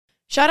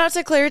Shout out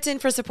to Claritin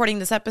for supporting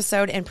this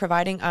episode and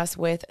providing us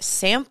with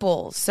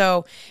samples.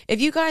 So if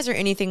you guys are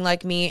anything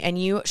like me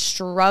and you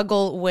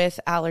struggle with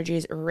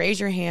allergies, raise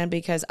your hand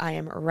because I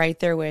am right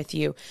there with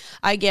you.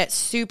 I get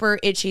super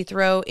itchy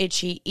throat,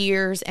 itchy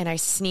ears, and I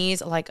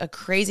sneeze like a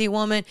crazy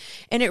woman.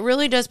 And it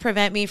really does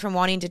prevent me from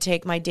wanting to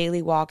take my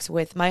daily walks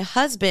with my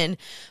husband.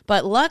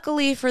 But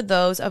luckily for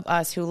those of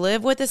us who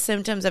live with the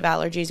symptoms of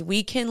allergies,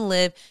 we can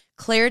live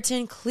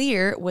Claritin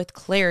Clear with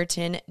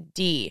Claritin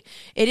D.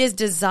 It is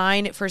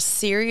designed for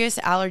serious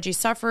allergy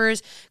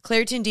sufferers.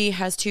 Claritin D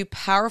has 2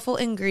 powerful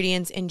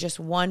ingredients in just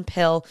one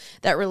pill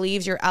that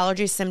relieves your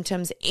allergy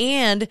symptoms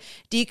and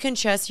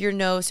decongests your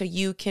nose so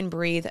you can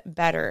breathe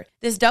better.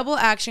 This double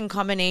action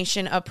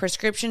combination of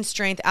prescription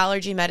strength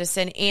allergy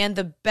medicine and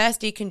the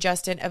best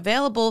decongestant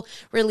available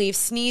relieves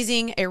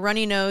sneezing, a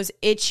runny nose,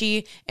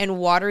 itchy and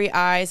watery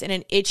eyes, and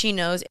an itchy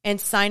nose, and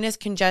sinus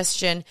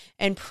congestion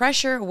and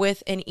pressure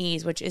with an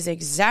ease, which is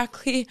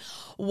exactly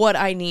what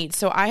I need.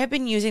 So I have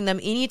been using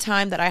them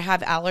anytime that I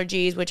have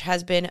allergies, which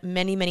has been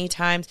many, many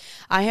times.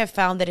 I have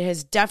found that it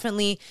has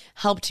definitely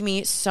helped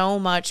me so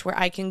much where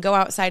I can go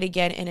outside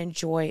again and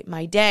enjoy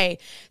my day.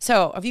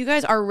 So if you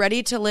guys are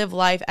ready to live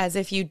life as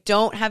if you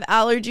don't have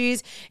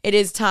allergies, it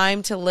is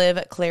time to live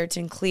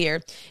Claritin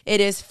Clear.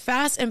 It is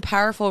fast and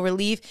powerful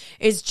relief.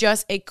 It's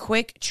just a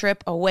quick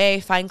trip away.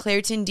 Find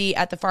Claritin D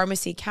at the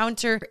pharmacy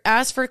counter.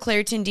 Ask for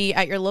Claritin D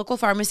at your local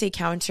pharmacy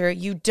counter.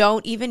 You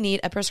don't even need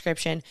a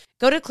prescription.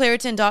 Go to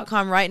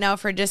Claritin.com right now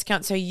for a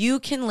discount so you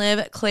can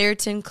live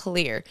Claritin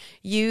Clear.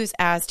 Use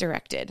as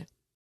directed.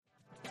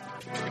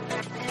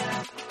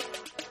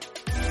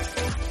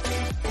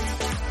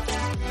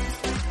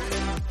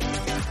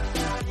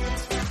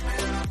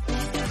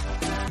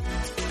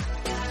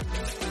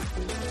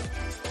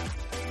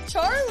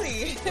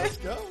 Charlie. Let's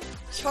go.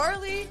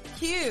 Charlie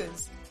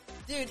Hughes.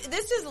 Dude,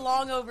 this is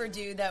long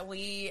overdue that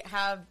we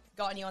have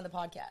gotten you on the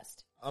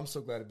podcast. I'm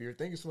so glad to be here.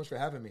 Thank you so much for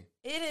having me.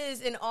 It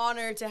is an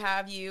honor to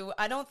have you.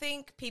 I don't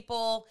think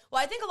people,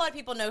 well, I think a lot of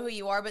people know who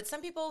you are, but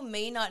some people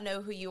may not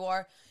know who you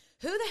are.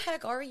 Who the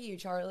heck are you,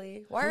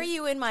 Charlie? Why are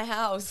you in my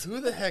house?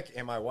 Who the heck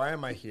am I? Why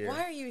am I here?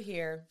 Why are you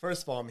here?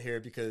 First of all, I'm here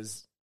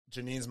because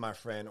Janine's my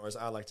friend, or as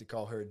I like to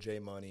call her, J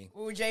Money.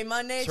 Ooh, J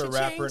Money. It's her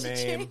rapper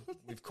name.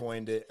 We've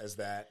coined it as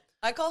that.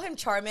 I call him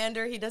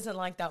Charmander. He doesn't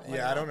like that one.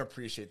 Yeah, I don't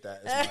appreciate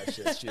that as much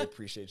as she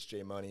appreciates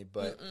J Money.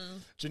 But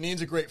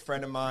Janine's a great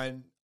friend of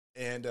mine.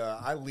 And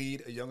I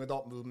lead a young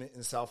adult movement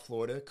in South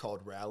Florida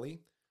called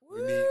Rally. Woo!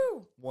 We meet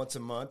once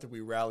a month, and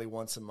we rally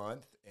once a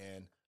month.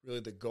 And really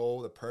the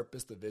goal, the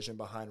purpose, the vision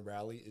behind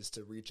Rally is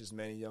to reach as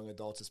many young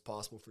adults as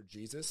possible for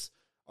Jesus.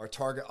 Our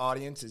target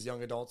audience is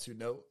young adults who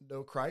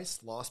know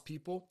Christ, lost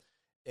people.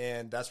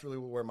 And that's really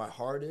where my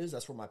heart is.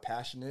 That's where my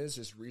passion is,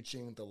 just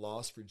reaching the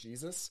lost for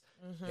Jesus.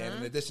 Mm-hmm. And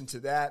in addition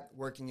to that,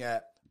 working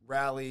at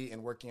Rally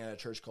and working at a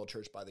church called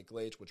Church by the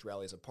Glade, which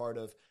Rally is a part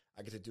of,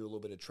 I get to do a little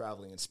bit of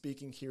traveling and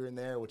speaking here and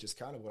there, which is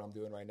kind of what I'm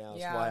doing right now.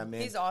 That's why I'm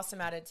in. He's awesome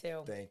at it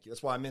too. Thank you.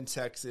 That's why I'm in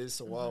Texas.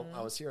 So while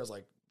I was here, I was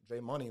like, J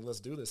Money, let's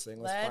do this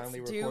thing. Let's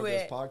finally record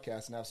this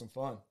podcast and have some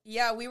fun.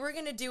 Yeah, we were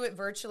going to do it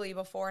virtually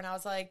before, and I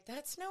was like,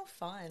 that's no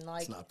fun.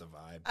 Like, it's not the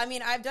vibe. I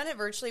mean, I've done it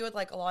virtually with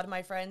like a lot of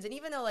my friends, and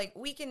even though like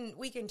we can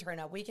turn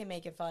up, we can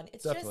make it fun.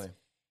 It's Definitely.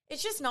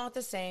 It's just not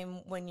the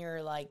same when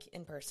you're like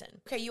in person.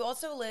 Okay, you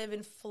also live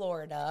in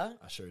Florida.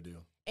 I sure do.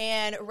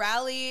 And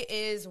Rally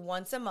is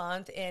once a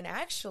month, and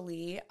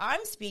actually,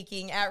 I'm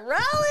speaking at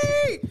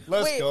Rally.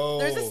 Let's go.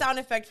 There's a sound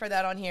effect for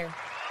that on here.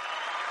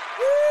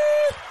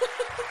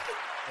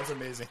 That's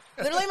amazing.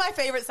 Literally my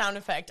favorite sound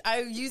effect.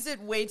 I use it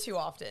way too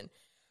often.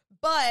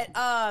 But,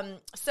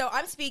 so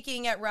I'm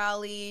speaking at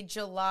Rally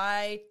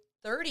July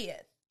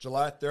 30th.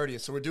 July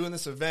 30th. So we're doing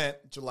this event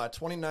July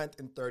 29th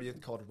and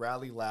 30th called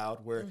Rally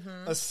Loud, where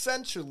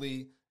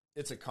essentially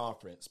it's a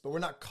conference. But we're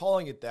not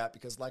calling it that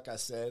because, like I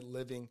said,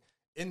 living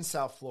in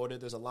South Florida,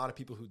 there's a lot of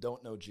people who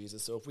don't know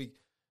Jesus. So if we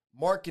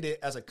market it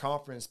as a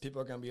conference,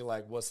 people are going to be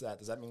like, what's that?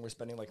 Does that mean we're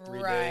spending like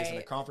 3 days in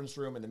a conference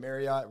room in the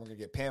Marriott and we're going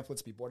to get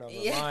pamphlets, be bored out of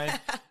our mind?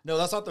 No,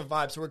 that's not the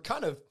vibe. So we're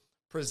kind of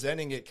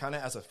presenting it kind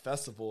of as a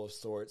festival of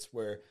sorts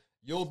where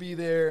you'll be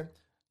there.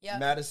 Yep.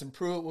 Madison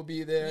Pruitt will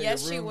be there.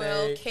 Yes, she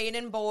will.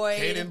 Caden Boyd.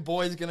 Caden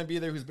Boyd's going to be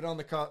there, who's been on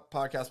the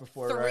podcast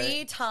before, right?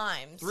 3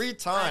 times. 3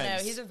 times. I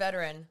know. He's a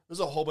veteran.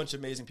 There's a whole bunch of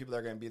amazing people that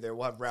are going to be there.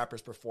 We'll have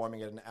rappers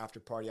performing at an after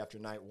party after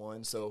night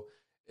 1. So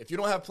if you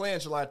don't have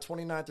plans July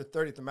 29th or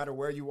 30th, no matter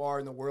where you are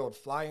in the world,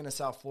 fly into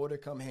South Florida,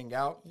 come hang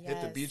out,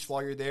 hit the beach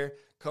while you're there,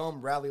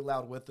 come rally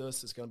loud with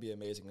us. It's going to be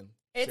amazing. And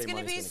it's going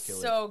to be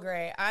so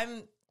great.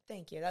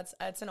 Thank you.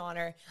 That's an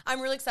honor.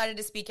 I'm really excited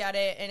to speak at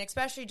it, and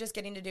especially just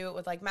getting to do it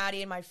with like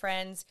Maddie and my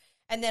friends.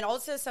 And then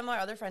also some of my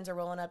other friends are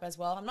rolling up as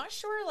well. I'm not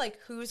sure like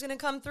who's going to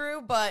come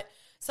through, but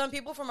some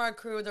people from our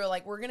crew, they're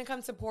like, we're going to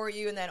come support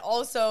you. And then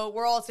also,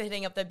 we're also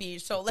hitting up the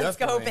beach. So let's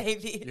go,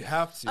 baby. You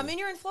have to. I mean,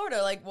 you're in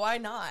Florida. Like, why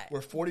not?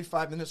 We're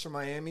 45 minutes from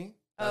Miami.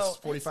 That's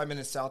 45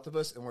 minutes south of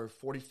us. And we're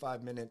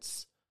 45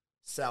 minutes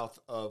south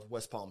of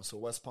West Palm. So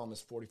West Palm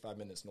is 45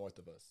 minutes north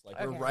of us. Like,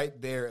 we're Okay.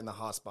 right there in the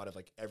hotspot of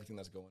like everything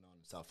that's going on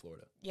in South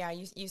Florida. Yeah,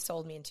 you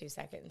sold me in 2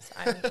 seconds.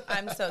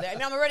 I'm so there. I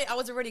mean, I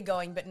was already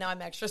going, but now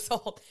I'm extra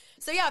sold.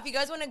 So yeah, if you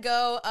guys want to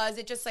go, is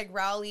it just like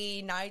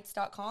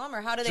rallynights.com,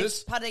 or how do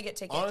they get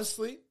tickets?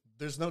 Honestly,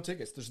 there's no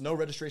tickets. There's no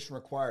registration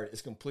required.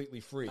 It's completely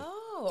free.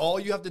 Oh. All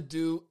you have to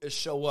do is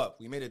show up.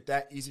 We made it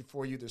that easy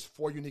for you. There's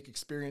 4 unique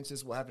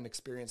experiences. We'll have an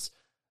experience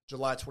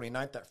July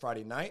 29th, that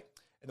Friday night.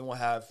 And then we'll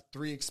have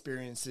 3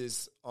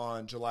 experiences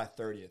on July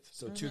 30th.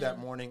 So 2 that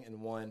morning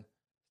and 1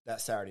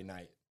 that Saturday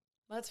night.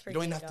 Let's freaking You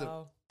don't even have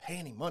go. to pay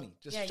any money.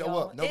 Just Yeah, show y'all.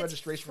 up. No It's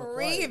registration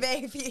free, required.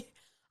 baby.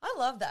 I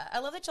love that. I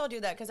love that y'all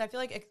do that, because I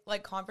feel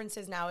like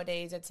conferences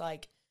nowadays, it's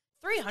like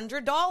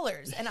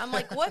 $300, and I'm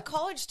like, what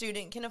college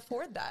student can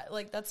afford that?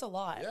 Like, that's a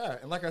lot. Yeah,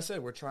 and like I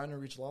said, we're trying to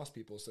reach lost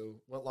people. So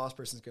what lost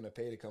person's going to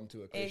pay to come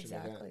to a Christian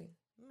event?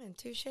 Exactly.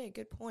 Touche.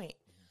 Good point.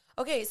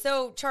 Okay,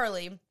 so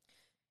Charlie,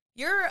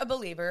 you're a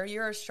believer.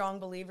 You're a strong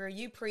believer.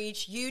 You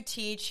preach. You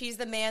teach. He's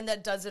the man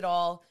that does it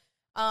all.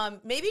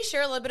 Maybe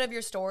share a little bit of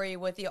your story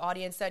with the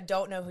audience that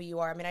don't know who you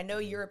are. I mean, I know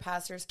you're a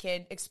pastor's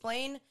kid.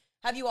 Explain,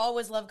 have you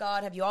always loved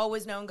God? Have you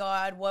always known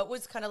God? What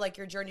was kind of like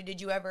your journey?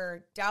 Did you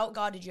ever doubt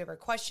God? Did you ever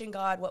question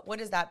God? What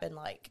has that been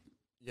like?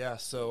 Yeah,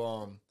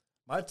 so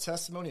my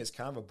testimony is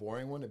kind of a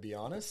boring one, to be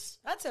honest.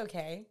 That's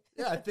okay.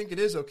 Yeah, I think it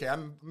is okay.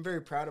 I'm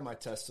very proud of my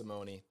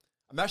testimony.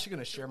 I'm actually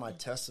going to share my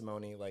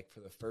testimony like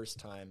for the first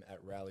time at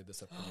Rally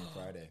this upcoming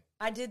Friday.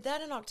 I did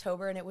that in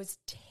October, and it was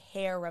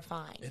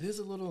terrifying. It is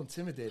a little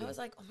intimidating. I was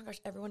like, oh my gosh,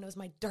 everyone knows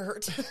my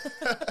dirt.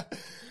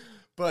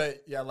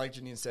 But yeah, like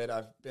Janine said,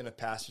 I've been a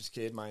pastor's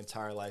kid my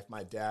entire life.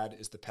 My dad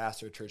is the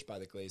pastor of Church by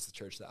the Glaze, the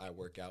church that I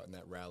work out and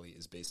that Rally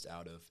is based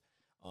out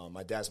of.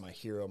 My dad's my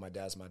hero. My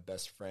dad's my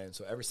best friend.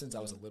 So ever since I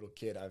was a little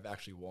kid, I've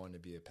actually wanted to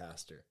be a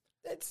pastor.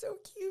 That's so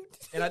cute.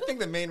 And I think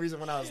the main reason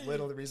when I was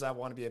little, the reason I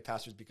wanted to be a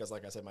pastor is because,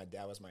 like I said, my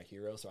dad was my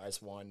hero. So I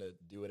just wanted to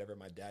do whatever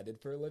my dad did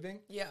for a living.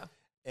 Yeah.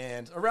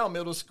 And around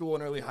middle school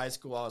and early high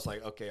school, I was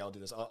like, okay, I'll do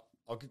this.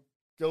 I'll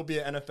go be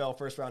an NFL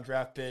first round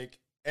draft pick,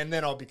 and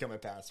then I'll become a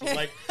pastor.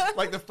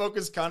 Like the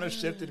focus kind of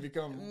shifted to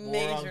become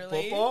more on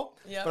football.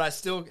 Yep. But I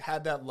still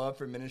had that love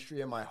for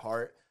ministry in my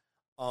heart.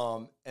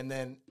 And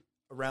then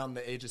around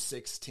the age of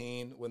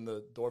 16, when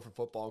the door for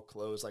football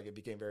closed, like, it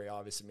became very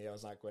obvious to me I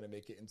was not going to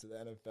make it into the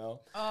NFL.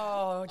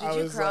 Oh,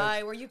 did you cry?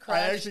 Like, were you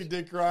crying? I actually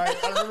did cry.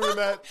 I remember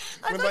that.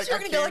 I thought you were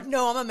going to be like,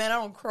 no, I'm a man, I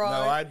don't cry.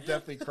 No, I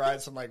definitely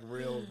cried some like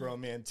real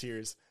grown man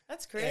tears.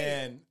 That's great.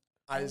 And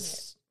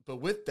but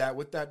with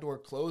that door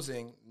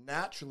closing,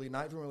 naturally,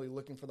 not even really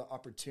looking for the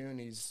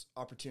opportunities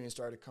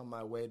started to come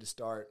my way to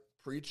start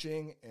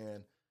preaching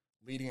and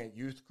leading a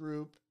youth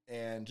group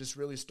and just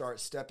really start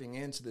stepping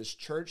into this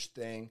church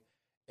thing.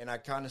 And I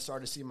kind of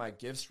started to see my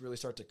gifts really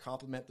start to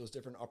complement those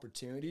different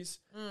opportunities.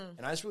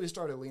 And I just really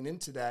started to lean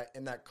into that,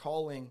 and that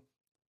calling,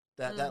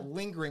 that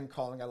lingering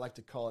calling, I like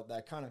to call it, that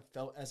I kind of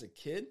felt as a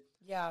kid.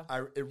 Yeah.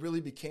 It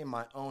really became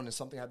my own and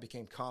something I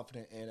became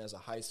confident in as a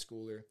high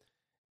schooler.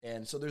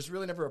 And so there's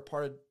really never a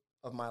part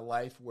of my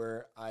life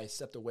where I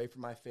stepped away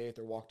from my faith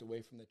or walked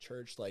away from the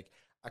church. Like,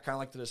 I kind of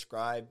like to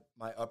describe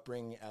my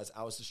upbringing as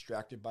I was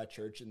distracted by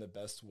church in the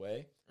best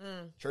way.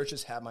 Church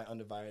has had my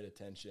undivided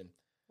attention.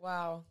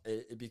 Wow.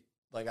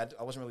 Like,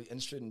 I wasn't really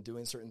interested in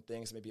doing certain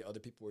things maybe other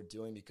people were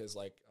doing because,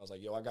 like, I was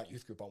like, yo, I got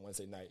youth group on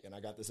Wednesday night, and I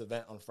got this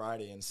event on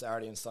Friday, and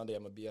Saturday and Sunday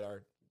I'm going to be at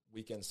our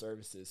weekend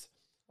services.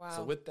 Wow.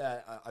 So with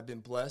that, I've been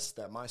blessed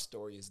that my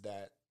story is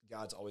that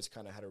God's always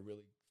kind of had a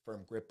really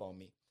firm grip on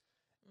me.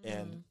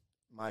 And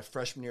my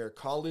freshman year of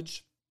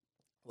college,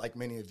 like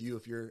many of you,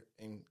 if you're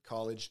in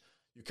college,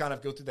 you kind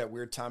of go through that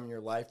weird time in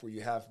your life where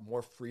you have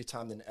more free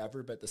time than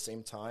ever, but at the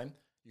same time,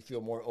 you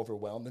feel more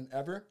overwhelmed than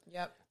ever.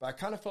 Yep. But I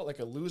kind of felt like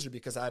a loser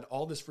because I had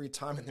all this free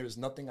time and there was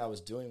nothing I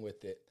was doing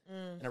with it.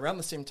 And around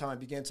the same time, I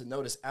began to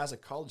notice as a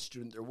college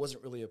student, there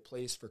wasn't really a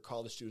place for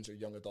college students or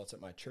young adults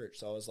at my church.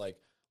 So I was like,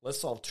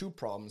 let's solve 2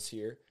 problems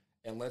here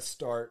and let's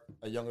start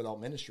a young adult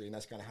ministry. And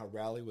that's kind of how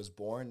Rally was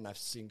born. And I've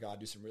seen God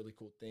do some really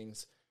cool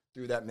things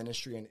through that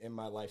ministry and in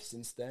my life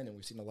since then. And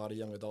we've seen a lot of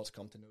young adults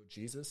come to know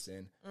Jesus.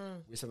 And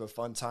we just have a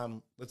fun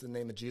time lifting the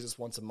name of Jesus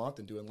once a month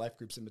and doing life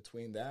groups in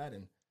between that.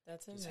 And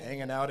that's just amazing.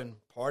 hanging out and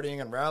partying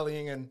and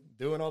rallying and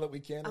doing all that we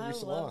can to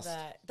reach the lost.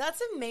 That.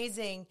 That's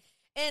amazing.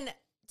 And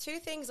 2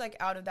 things like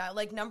out of that,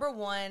 like, number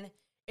one,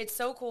 it's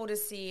so cool to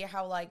see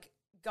how like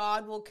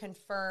God will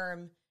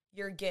confirm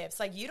your gifts.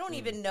 Like, you don't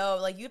even know,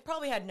 like, you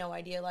probably had no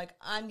idea, like,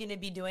 I'm going to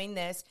be doing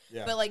this,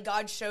 but like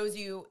God shows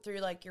you through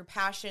like your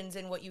passions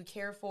and what you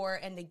care for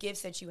and the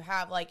gifts that you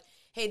have, like,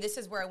 hey, this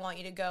is where I want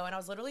you to go. And I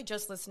was literally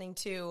just listening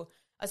to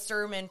a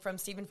sermon from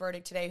Stephen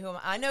Furtick today, whom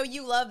I know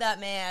you love that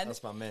man.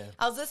 That's my man.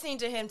 I was listening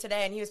to him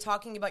today, and he was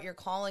talking about your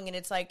calling, and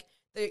it's like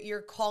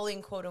your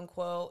calling, quote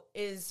unquote,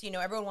 is, you know,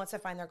 everyone wants to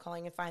find their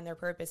calling and find their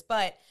purpose.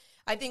 But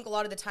I think a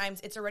lot of the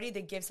times it's already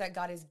the gifts that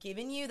God has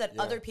given you that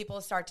other people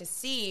start to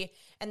see,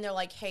 and they're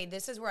like, hey,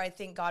 this is where I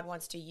think God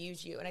wants to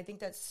use you. And I think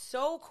that's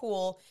so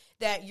cool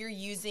that you're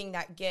using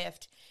that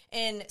gift.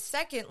 And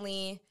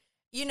secondly,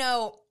 you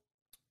know,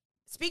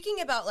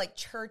 speaking about like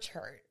church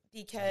hurt,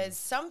 because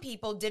some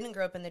people didn't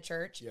grow up in the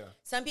church. Yeah.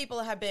 Some people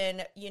have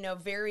been,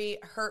 very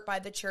hurt by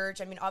the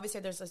church. I mean,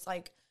 obviously there's this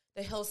like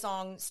the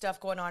Hillsong stuff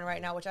going on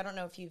right now, which I don't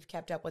know if you've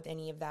kept up with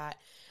any of that.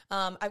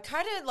 I've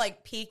kind of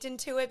like peeked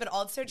into it, but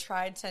also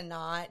tried to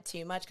not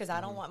too much because I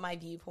don't want my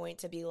viewpoint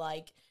to be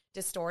like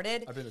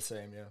distorted. I've been the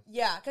same, yeah.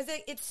 Yeah, because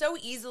it so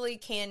easily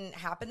can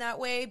happen that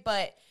way.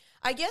 But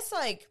I guess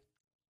like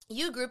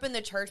you grew up in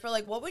the church, but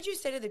like what would you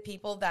say to the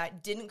people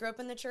that didn't grow up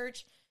in the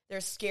church? They're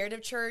scared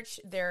of church.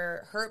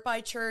 They're hurt by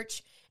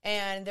church.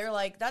 And they're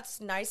like, that's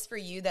nice for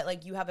you that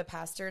like you have a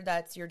pastor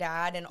that's your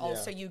dad and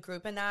also you grew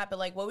up in that. But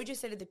like, what would you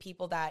say to the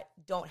people that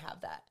don't have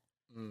that?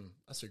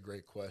 That's a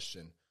great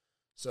question.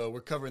 So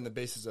we're covering the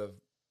basis of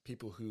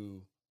people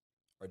who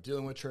are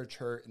dealing with church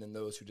hurt and then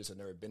those who just have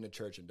never been to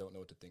church and don't know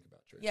what to think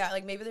about church. Yeah,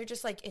 like maybe they're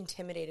just like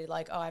intimidated,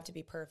 like, oh, I have to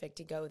be perfect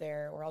to go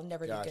there or I'll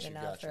never be good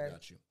enough.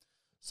 Got you.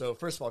 So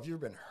first of all, if you've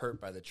ever been hurt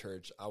by the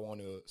church, I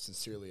want to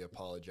sincerely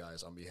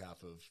apologize on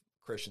behalf of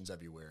Christians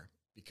everywhere,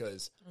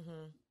 because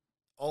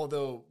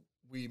although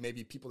we may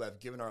be people that have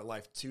given our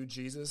life to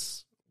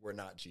Jesus, we're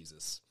not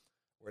Jesus.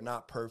 We're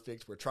not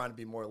perfect. We're trying to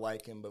be more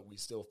like him, but we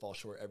still fall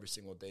short every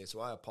single day.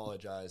 So I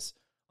apologize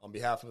on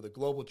behalf of the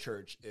global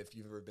church if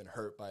you've ever been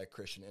hurt by a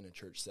Christian in a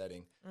church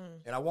setting.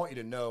 And I want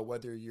you to know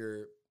whether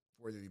you've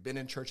been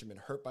in church and been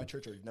hurt by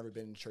church or you've never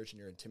been in church and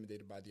you're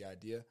intimidated by the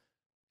idea,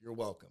 you're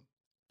welcome.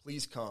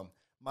 Please come.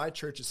 My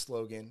church's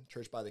slogan,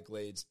 Church by the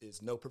Glades,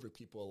 is no perfect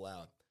people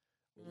allowed.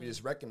 We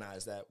just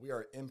recognize that we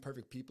are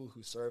imperfect people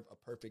who serve a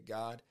perfect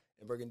God,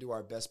 and we're going to do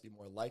our best to be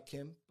more like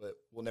him, but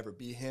we'll never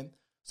be him.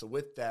 So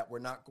with that, we're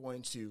not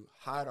going to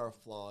hide our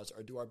flaws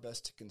or do our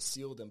best to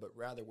conceal them, but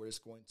rather we're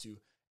just going to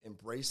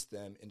embrace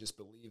them and just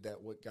believe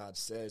that what God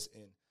says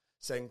in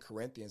 2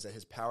 Corinthians, that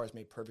his power is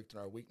made perfect in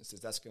our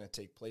weaknesses, that's going to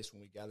take place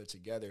when we gather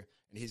together,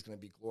 and he's going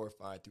to be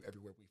glorified through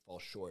everywhere we fall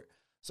short.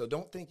 So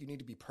don't think you need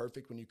to be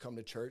perfect when you come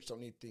to church.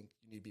 Don't think you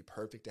need to be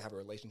perfect to have a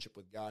relationship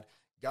with God.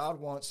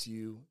 God wants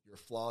you, your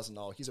flaws and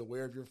all. He's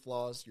aware of your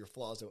flaws. Your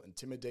flaws don't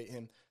intimidate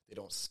him. They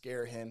don't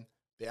scare him.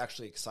 They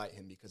actually excite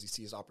him because he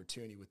sees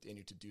opportunity within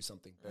you to do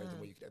something better than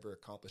what you could ever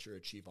accomplish or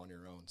achieve on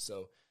your own.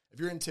 So if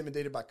you're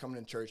intimidated by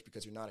coming to church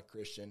because you're not a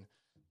Christian,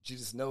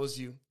 Jesus knows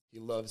you, he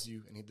loves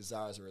you, and he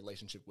desires a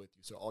relationship with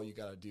you. So all you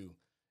got to do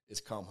is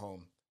come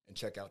home and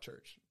check out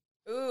church.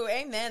 Ooh,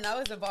 amen. That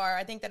was a bar.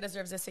 I think that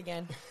deserves this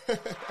again. That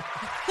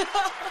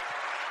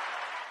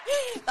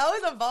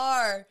was a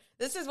bar.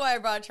 This is why I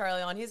brought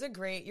Charlie on.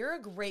 You're a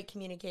great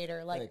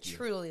communicator. Like,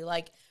 truly.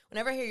 Like,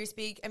 whenever I hear you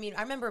speak, I mean,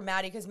 I remember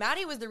Maddie, because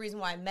Maddie was the reason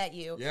why I met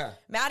you. Yeah.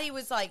 Maddie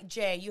was like,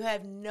 Jay, you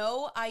have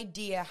no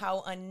idea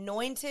how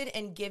anointed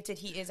and gifted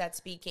he is at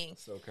speaking.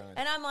 So kind.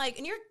 And I'm like,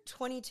 and you're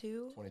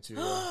 22? 22.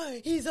 Yeah.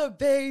 He's a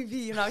baby.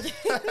 You know,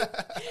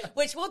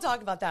 which we'll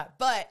talk about that.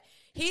 But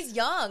he's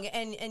young,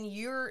 and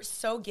you're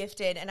so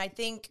gifted. And I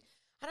think,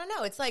 I don't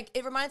know, it's like,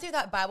 it reminds me of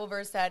that Bible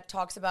verse that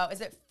talks about,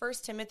 is it 1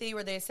 Timothy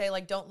where they say,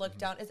 like, don't look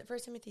down, is it 1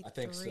 Timothy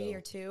 3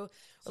 or 2?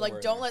 Or like,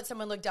 don't let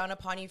someone look down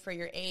upon you for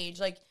your age.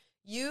 Like,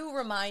 you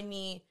remind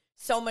me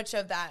so much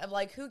of that, of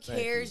like, who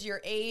cares your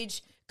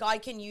age?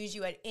 God can use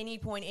you at any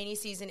point, any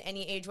season,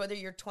 any age, whether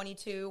you're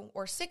 22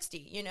 or 60,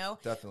 you know?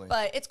 Definitely.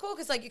 But it's cool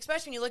because, like,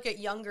 especially when you look at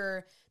the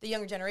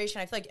younger generation,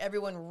 I feel like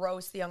everyone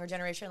roasts the younger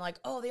generation, like,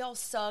 oh, they all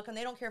suck and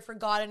they don't care for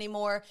God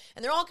anymore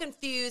and they're all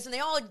confused and they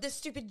all like this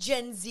stupid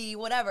Gen Z,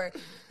 whatever.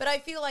 But I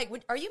feel like,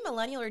 are you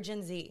millennial or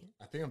Gen Z?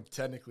 I think I'm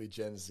technically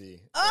Gen Z.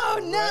 Oh,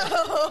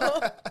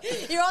 no.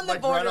 You're on the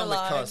like borderline. Right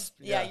on the cusp.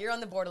 Yeah, you're on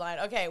the borderline.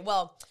 Okay,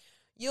 well,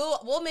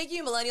 we'll make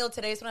you millennial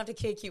today, so I don't have to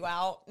kick you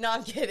out. No,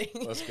 I'm kidding.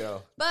 Let's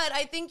go. But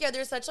I think,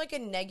 there's such like a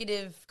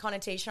negative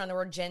connotation on the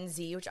word Gen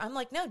Z, which I'm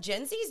like, no,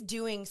 Gen Z is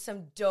doing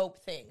some dope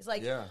things.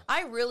 Like,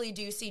 I really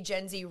do see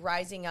Gen Z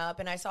rising up.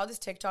 And I saw this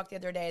TikTok the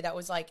other day that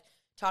was like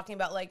talking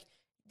about like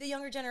the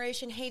younger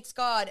generation hates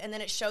God. And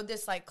then it showed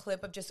this like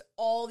clip of just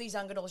all these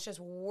young adults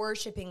just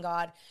worshiping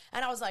God.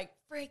 And I was like,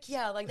 frick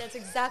yeah, like that's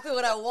exactly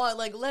what I want.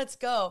 Like, let's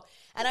go.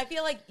 And I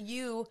feel like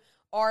you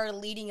are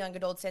leading young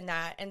adults in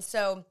that. And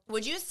so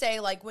would you say,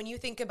 like, when you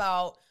think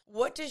about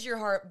what does your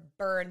heart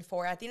burn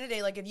for at the end of the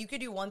day, like if you could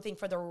do one thing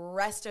for the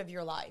rest of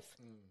your life,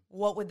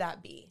 what would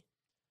that be?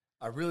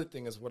 I really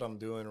think is what I'm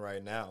doing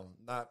right now.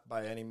 Not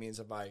by any means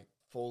have I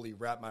fully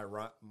wrapped my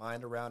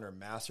mind around or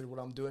mastered what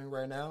I'm doing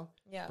right now,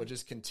 but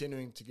just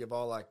continuing to give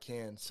all I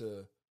can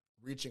to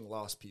reaching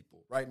lost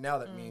people. Right now,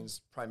 that means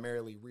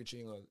primarily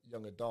reaching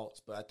young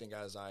adults, but I think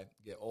as I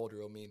get older,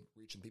 it'll mean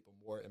reaching people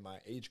more in my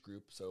age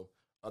group, so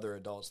other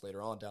adults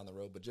later on down the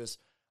road. But I just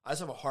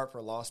have a heart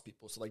for lost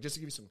people. So, like, just to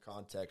give you some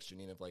context,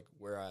 Janine, of, like,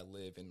 where I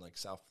live in, like,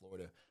 South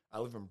Florida. I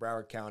live in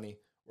Broward County.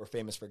 We're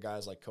famous for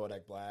guys like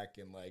Kodak Black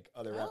and, like,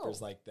 other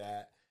rappers like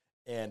that.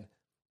 And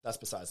that's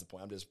besides the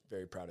point. I'm just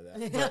very proud of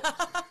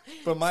that.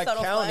 But my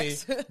county,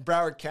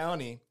 Broward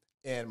County,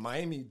 and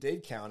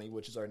Miami-Dade County,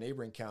 which is our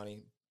neighboring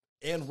county,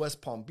 and West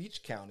Palm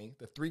Beach County,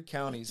 the three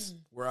counties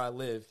where I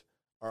live,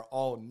 are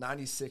all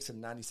 96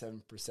 and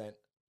 97%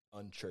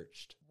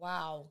 unchurched.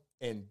 Wow.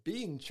 And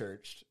being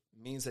churched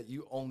means that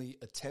you only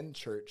attend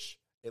church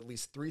at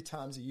least 3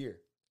 times a year.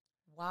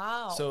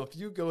 Wow. So if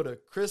you go to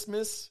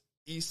Christmas,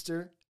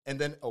 Easter, and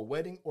then a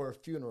wedding or a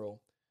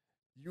funeral,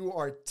 you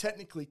are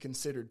technically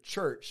considered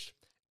church,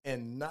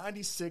 and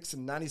 96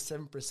 and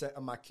 97%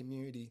 of my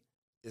community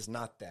is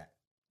not that.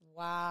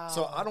 Wow.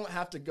 So I don't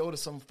have to go to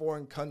some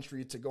foreign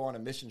country to go on a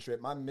mission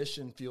trip. My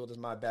mission field is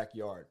my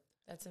backyard.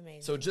 That's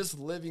amazing. So just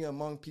living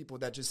among people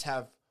that just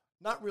have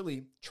not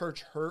really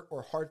church hurt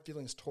or hard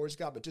feelings towards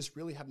God, but just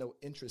really have no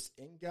interest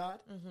in God,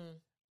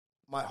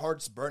 my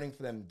heart's burning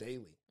for them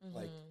daily.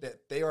 Like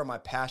that they are my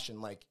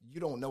passion. Like you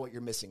don't know what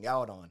you're missing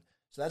out on.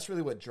 So that's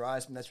really what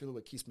drives me. That's really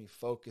what keeps me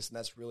focused. And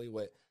that's really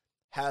what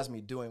has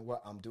me doing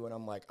what I'm doing.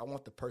 I'm like, I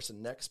want the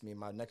person next to me,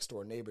 my next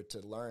door neighbor,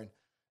 to learn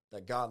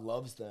that God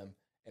loves them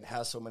and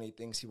has so many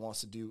things he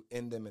wants to do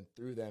in them and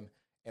through them.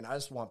 And I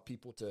just want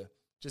people to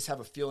just have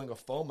a feeling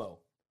of FOMO,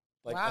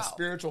 like a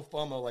spiritual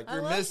FOMO. Like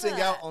you're missing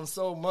out on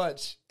so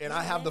much, and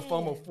I have the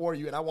FOMO for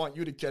you, and I want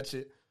you to catch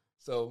it.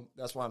 So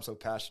that's why I'm so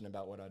passionate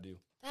about what I do.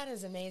 That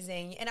is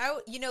amazing. And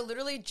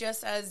literally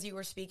just as you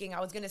were speaking, I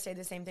was going to say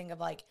the same thing of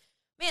like,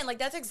 man, like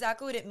that's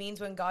exactly what it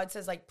means when God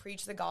says like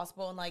preach the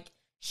gospel and like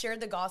share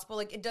the gospel.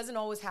 Like it doesn't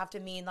always have to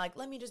mean like,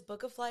 let me just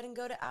book a flight and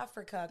go to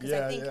Africa. Because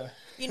I think,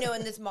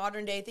 in this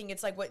modern day thing,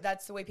 it's like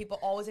that's the way people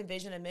always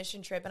envision a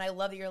mission trip. And I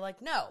love that you're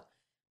like, no,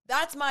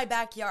 that's my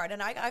backyard.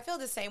 And I feel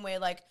the same way.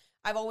 Like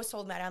I've always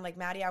told Maddie, I'm like,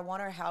 Maddie, I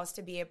want our house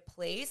to be a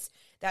place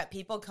that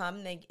people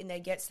come and they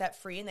get set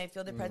free and they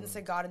feel the presence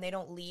of God and they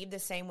don't leave the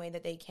same way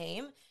that they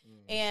came.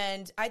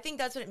 And I think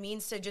that's what it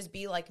means to just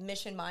be like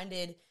mission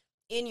minded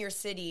in your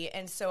city.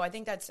 And so I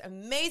think that's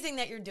amazing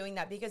that you're doing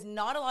that because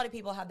not a lot of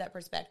people have that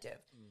perspective.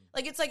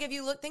 Like, it's like if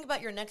you think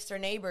about your next door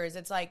neighbors,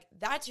 it's like,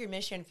 that's your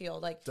mission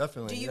field. Like,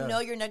 definitely, do you know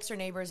your next door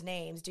neighbors'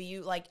 names? Do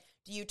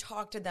you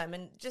talk to them?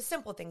 And just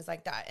simple things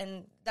like that.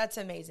 And that's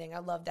amazing. I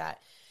love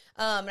that.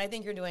 And I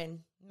think you're doing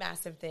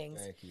massive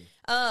things. Thank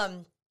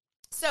you.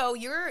 So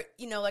you're,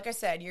 like I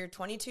said, you're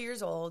 22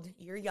 years old,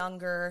 you're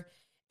younger,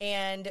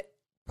 and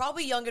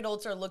probably young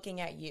adults are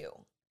looking at you.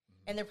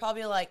 And they're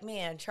probably like,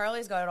 man,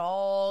 Charlie's got it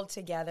all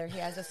together. He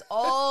has this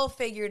all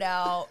figured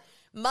out.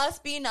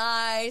 Must be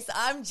nice.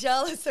 I'm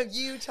jealous of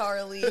you,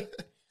 Charlie.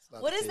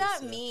 What does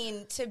that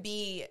mean to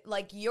be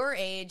like your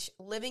age,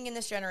 living in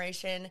this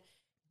generation,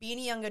 being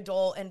a young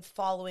adult and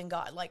following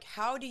God? Like,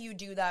 how do you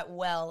do that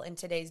well in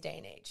today's day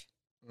and age?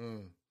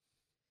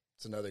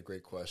 It's another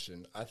great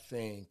question. I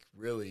think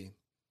really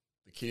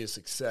the key to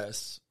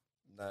success,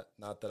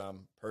 not that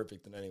I'm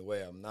perfect in any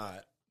way, I'm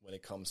not, when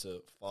it comes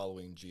to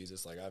following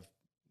Jesus. Like I've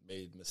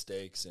made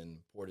mistakes and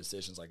poor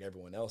decisions like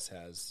everyone else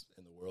has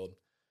in the world.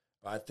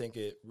 But I think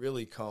it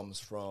really comes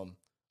from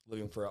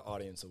living for an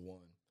audience of one.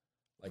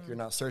 Like you're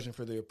not searching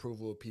for the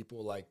approval of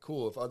people. Like,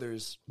 cool, if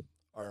others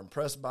are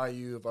impressed by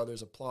you, if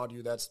others applaud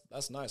you, that's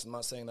nice. I'm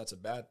not saying that's a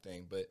bad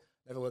thing, but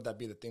never let that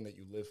be the thing that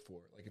you live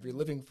for. Like if you're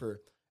living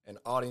for an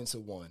audience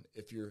of one,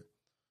 if your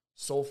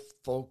sole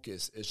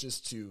focus is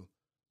just to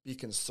be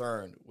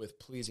concerned with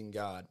pleasing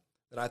God,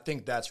 then I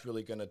think that's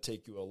really going to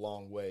take you a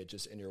long way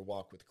just in your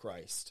walk with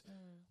Christ.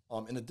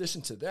 In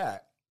addition to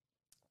that,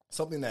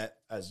 something that,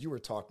 as you were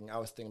talking, I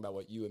was thinking about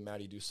what you and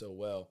Maddie do so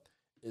well,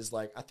 is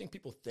like, I think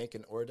people think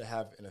in order to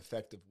have an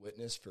effective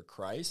witness for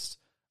Christ,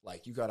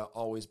 like you got to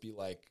always be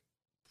like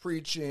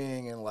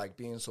preaching and like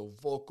being so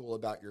vocal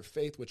about your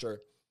faith, which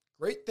are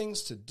great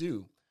things to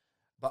do.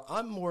 But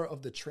I'm more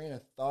of the train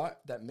of thought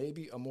that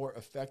maybe a more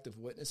effective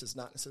witness is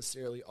not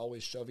necessarily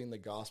always shoving the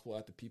gospel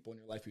at the people in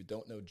your life who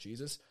don't know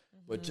Jesus,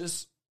 but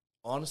just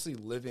honestly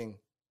living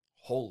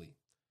holy.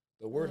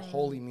 The word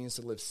holy means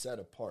to live set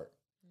apart.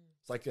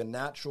 It's like a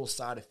natural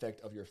side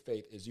effect of your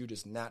faith is you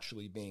just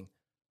naturally being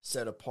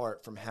set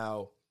apart from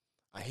how,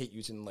 I hate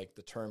using like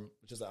the term,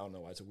 which is, I don't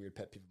know why it's a weird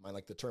pet peeve of mine,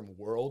 like the term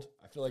world.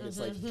 I feel like it's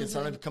like, it can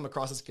sometimes come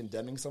across as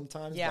condemning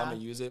sometimes, but I'm going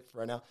to use it for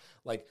right now.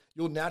 Like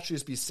you'll naturally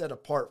just be set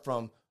apart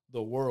from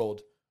the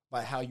world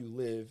by how you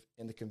live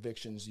and the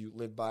convictions you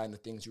live by and the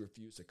things you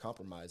refuse to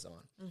compromise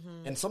on.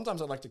 And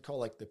sometimes I like to call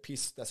like the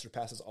peace that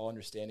surpasses all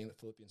understanding that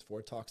Philippians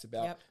 4 talks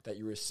about, that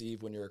you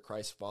receive when you're a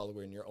Christ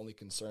follower and you're only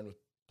concerned with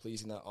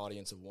pleasing that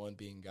audience of one,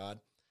 being God.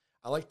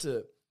 I like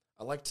to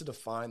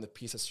define the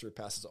peace that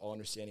surpasses all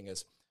understanding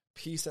as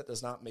peace that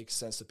does not make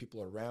sense to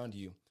people around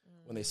you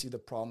when they see the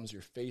problems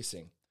you're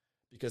facing,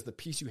 because the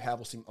peace you have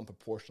will seem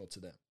unproportional to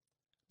them.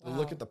 They'll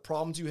look at the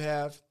problems you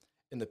have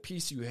and the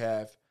peace you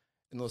have,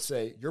 and they'll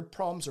say, your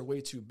problems are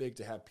way too big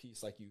to have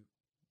peace like you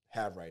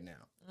have right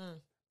now.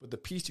 But the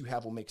peace you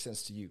have will make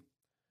sense to you.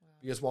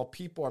 Because while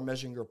people are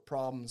measuring your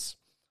problems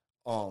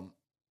up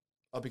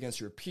against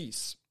your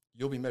peace,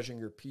 you'll be measuring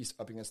your peace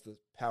up against the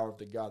power of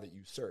the God that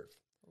you serve.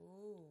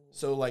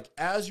 So like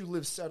as you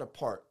live set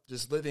apart,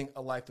 just living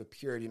a life of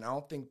purity, and I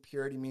don't think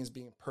purity means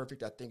being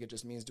perfect. I think it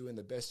just means doing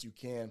the best you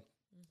can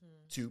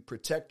to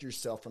protect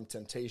yourself from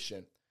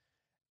temptation.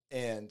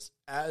 And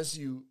as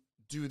you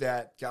do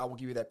that, God will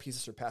give you that peace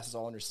that surpasses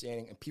all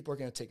understanding, and people are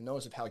going to take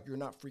notice of how you're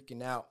not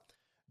freaking out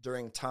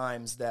during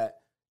times that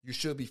you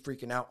should be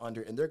freaking out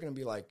under, and they're going to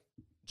be like,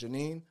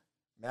 Janine,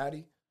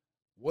 Maddie,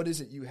 what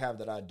is it you have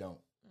that I don't?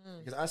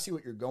 Because I see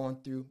what you're going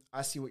through.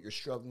 I see what you're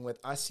struggling with.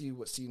 I see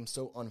what seems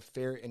so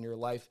unfair in your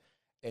life.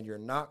 and you're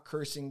not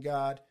cursing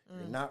God,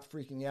 you're not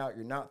freaking out,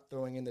 you're not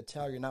throwing in the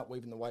towel, you're not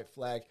waving the white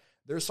flag,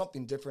 there's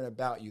something different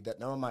about you that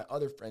none of my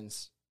other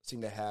friends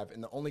seem to have.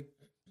 And the only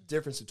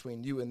difference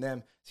between you and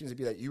them seems to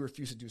be that you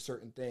refuse to do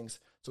certain things.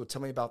 So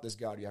tell me about this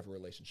God you have a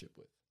relationship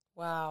with.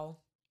 Wow.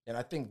 And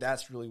I think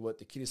that's really what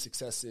the key to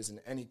success is in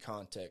any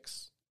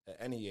context, at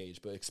any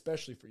age, but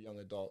especially for young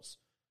adults,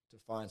 to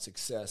find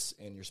success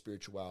in your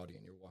spirituality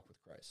and your walk with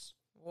Christ.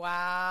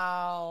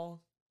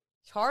 Wow.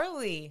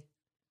 Charlie,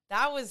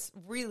 that was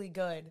really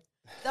good.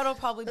 That'll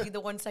probably be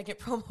the 1 second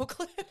promo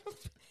clip.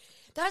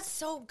 That's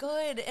so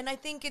good. And I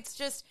think it's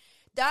just,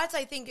 that's,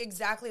 I think,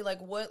 exactly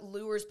like what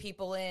lures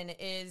people in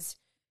is,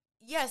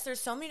 yes, there's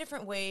so many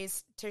different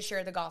ways to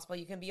share the gospel.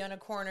 You can be on a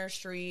corner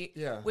street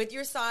with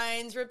your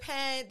signs,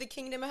 repent, the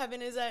kingdom of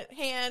heaven is at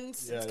hand,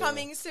 it's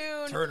coming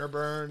soon. Turn or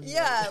burn.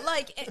 Yeah,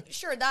 like,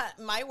 sure, that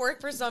might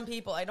work for some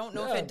people. I don't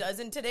know if it does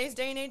in today's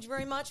day and age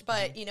very much,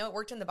 but, you know, it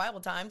worked in the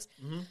Bible times.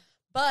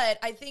 But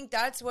I think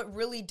that's what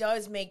really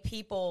does make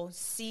people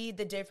see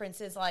the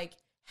differences, like,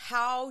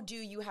 how do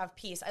you have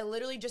peace? I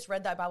literally just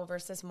read that Bible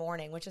verse this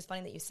morning, which is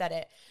funny that you said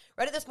it.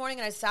 Read it this morning,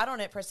 and I sat on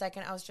it for a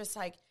second. I was just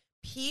like,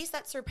 peace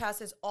that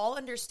surpasses all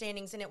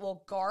understandings, and it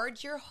will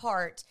guard your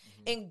heart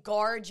and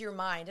guard your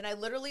mind. And I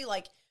literally,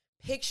 like,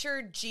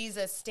 pictured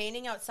Jesus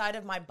standing outside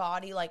of my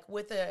body, like,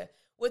 with a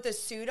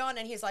suit on,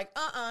 and he's like,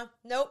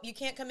 nope, you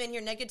can't come in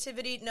here.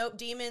 Negativity, nope.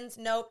 Demons,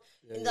 nope.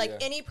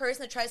 Any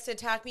person that tries to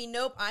attack me,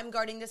 nope, I'm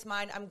guarding this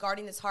mind, I'm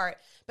guarding this heart.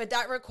 But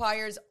that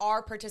requires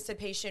our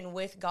participation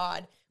with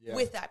God,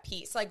 with that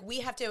peace. Like,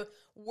 we have to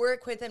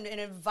work with him and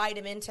invite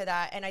him into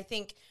that. And I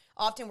think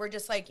often we're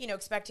just like, you know,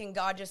 expecting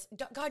God just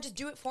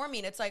do it for me.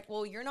 And it's like,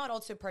 well, you're not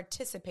also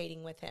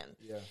participating with him.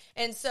 Yeah.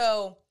 And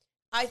so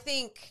I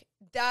think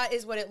that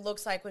is what it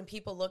looks like when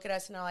people look at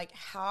us and are like,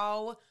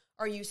 how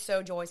are you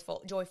so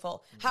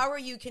joyful? How are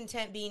you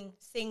content being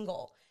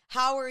single?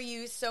 How are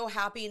you so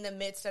happy in the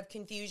midst of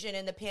confusion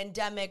and the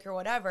pandemic or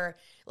whatever?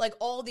 Like,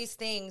 all these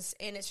things.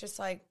 And it's just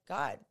like,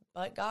 God,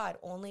 but God,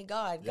 only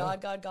God,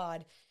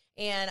 God.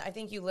 And I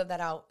think you live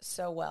that out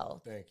so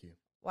well. Thank you.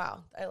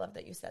 Wow. I love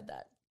that you said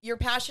that. Your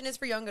passion is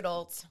for young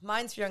adults.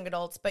 Mine's for young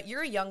adults, but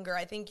you're younger.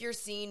 I think you're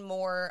seeing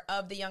more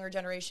of the younger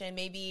generation.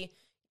 Maybe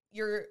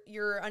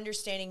you're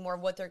understanding more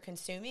of what they're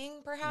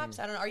consuming, perhaps.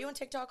 I don't know. Are you on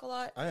TikTok a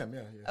lot? I am,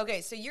 yeah. Okay,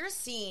 so you're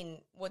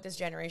seeing what this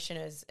generation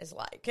is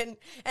like, and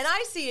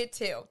I see it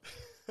too.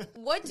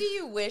 What do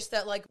you wish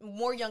that, like,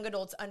 more young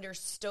adults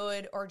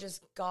understood or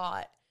just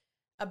got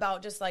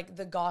about just, like,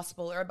 the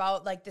gospel, or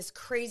about, like, this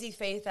crazy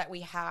faith that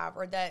we have,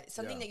 or that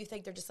something that you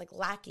think they're just, like,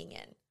 lacking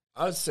in?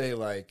 I would say,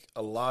 like,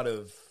 a lot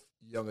of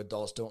young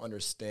adults don't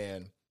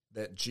understand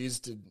that Jesus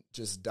didn't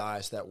just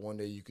die so that one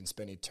day you can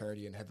spend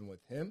eternity in heaven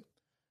with him,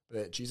 but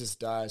that Jesus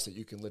dies so that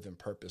you can live in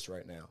purpose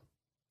right now.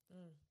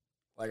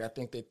 Like, I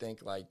think they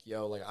think, like,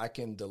 yo, like, I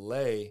can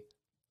delay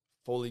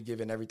fully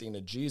giving everything to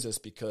Jesus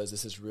because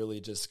this is really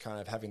just kind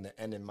of having the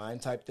end in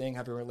mind type thing,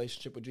 having a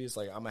relationship with Jesus.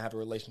 Like, I'm going to have a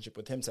relationship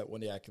with him so that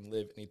one day I can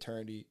live in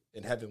eternity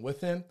in heaven with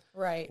him.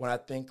 Right. When I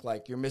think,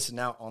 like, you're missing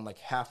out on, like,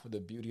 half of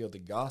the beauty of the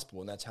gospel,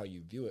 and that's how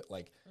you view it.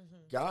 Like,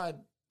 God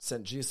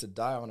sent Jesus to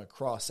die on a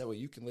cross that way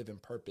you can live in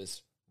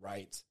purpose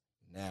right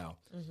now.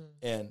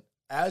 And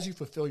as you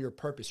fulfill your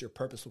purpose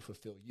will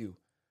fulfill you.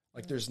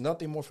 Like, there's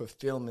nothing more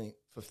fulfilling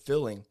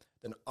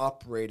than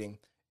operating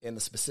in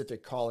the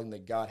specific calling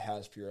that God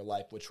has for your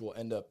life, which will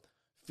end up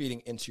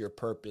feeding into your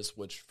purpose,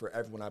 which for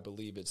everyone, I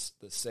believe it's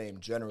the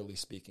same, generally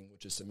speaking,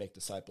 which is to make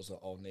disciples of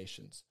all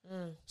nations.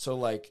 So,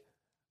 like,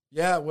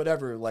 yeah,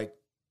 whatever, like,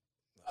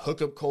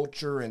 hookup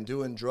culture and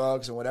doing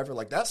drugs and whatever,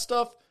 like, that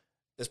stuff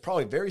is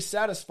probably very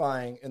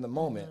satisfying in the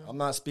moment. I'm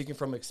not speaking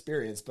from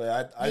experience,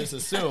 but I just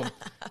assume.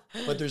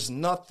 But there's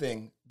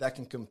nothing that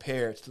can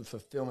compare to the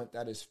fulfillment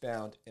that is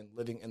found in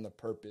living in the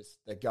purpose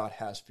that God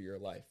has for your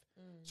life.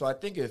 So I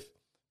think if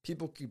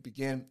people could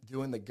begin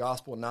viewing the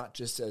gospel not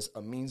just as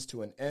a means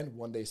to an end,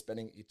 one day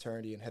spending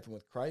eternity in heaven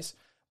with Christ,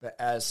 but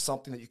as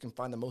something that you can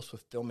find the most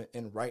fulfillment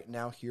in right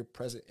now, here,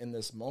 present in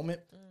this moment,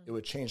 it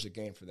would change the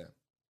game for them.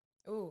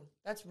 Ooh,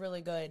 that's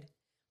really good.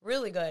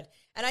 Really good.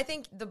 And I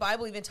think the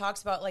Bible even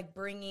talks about, like,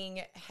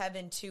 bringing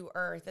heaven to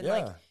earth. And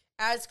like,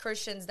 as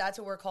Christians, that's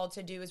what we're called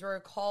to do, is we're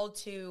called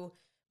to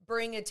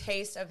bring a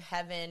taste of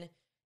heaven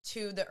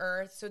to the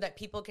earth so that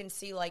people can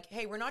see, like,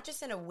 hey, we're not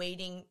just in a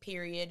waiting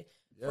period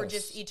for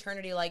just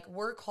eternity. Like,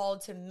 we're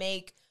called to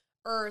make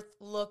earth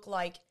look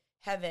like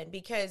heaven,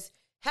 because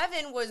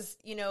heaven was,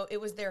 you know,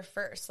 it was there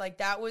first. Like,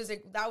 that was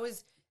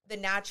the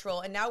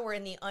natural, and now we're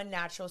in the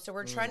unnatural. So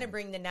we're trying to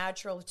bring the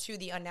natural to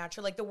the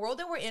unnatural. Like, the world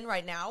that we're in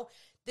right now,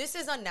 this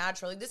is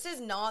unnatural. This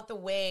is not the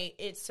way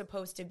it's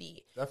supposed to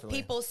be. Definitely.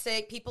 People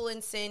sick, people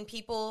in sin,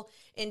 people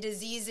in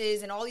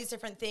diseases and all these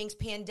different things,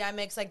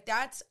 pandemics, like,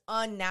 that's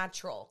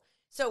unnatural.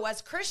 So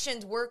as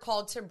Christians, we're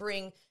called to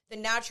bring the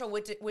natural,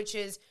 which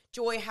is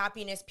joy,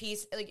 happiness,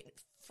 peace, like,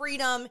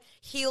 freedom,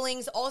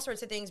 healings, all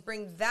sorts of things,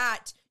 bring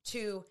that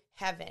to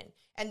heaven.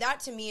 And that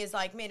to me is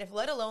like, man, if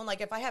let alone,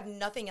 like, if I have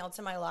nothing else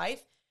in my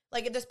life,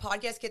 Like if this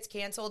podcast gets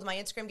canceled, my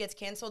Instagram gets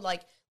canceled,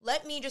 like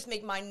let me just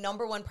make my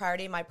number one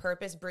priority, my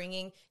purpose,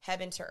 bringing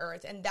heaven to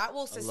earth. And that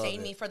will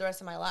sustain me for the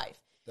rest of my life.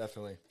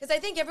 Definitely. Because I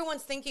think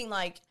everyone's thinking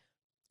like,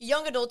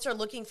 young adults are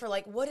looking for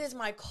like, what is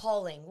my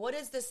calling? What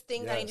is this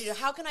thing that I need to do?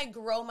 How can I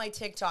grow my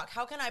TikTok?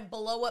 How can I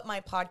blow up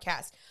my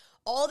podcast?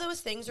 All those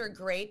things are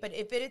great, but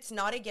if it's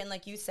not, again,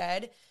 like you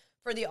said,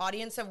 for the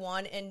audience of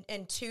one,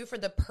 and two, for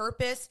the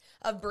purpose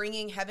of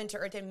bringing heaven to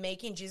earth and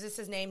making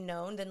Jesus' name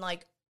known, then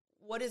like,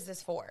 what is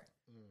this for?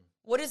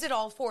 What is it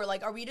all for?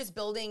 Like, are we just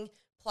building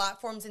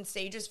platforms and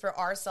stages for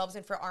ourselves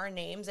and for our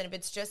names? And if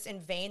it's just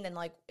in vain, then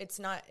like, it's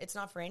not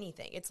for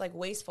anything. It's like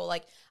wasteful.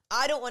 Like,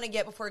 I don't want to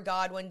get before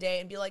God one day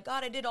and be like,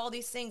 God, I did all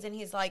these things. And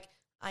he's like,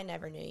 I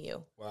never knew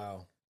you.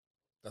 Wow.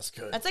 That's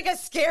good. That's like a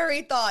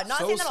scary thought. Not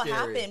So saying that'll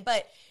scary. happen,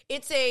 but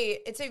it's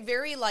a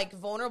very like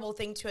vulnerable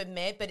thing to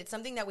admit, but it's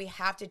something that we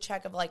have to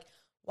check of like,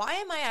 why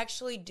am I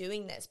actually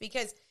doing this?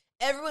 Because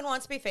everyone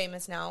wants to be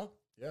famous now.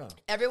 Yeah.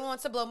 Everyone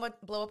wants to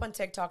blow up on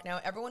TikTok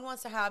now. Everyone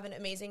wants to have an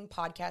amazing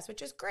podcast,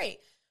 which is great.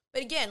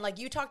 But again, like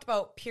you talked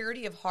about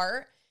purity of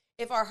heart.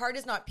 If our heart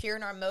is not pure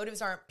and our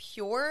motives aren't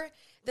pure,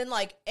 then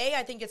like A,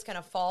 I think it's going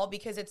to fall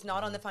because it's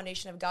not on the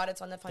foundation of God.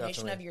 It's on the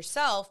foundation of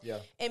yourself. Yeah.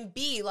 And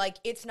B, like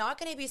it's not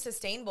going to be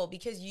sustainable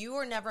because you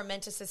were never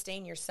meant to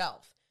sustain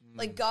yourself.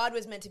 Like God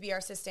was meant to be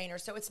our sustainer.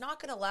 So it's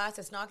not going to last.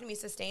 It's not going to be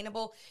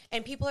sustainable.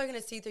 And people are going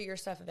to see through your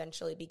stuff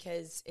eventually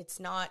because it's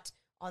not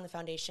on the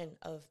foundation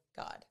of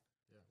God.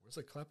 Yeah. Where's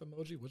the clap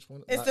emoji? Which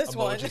one? It's Not this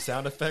emoji one.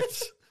 Sound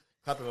effects.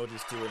 Clap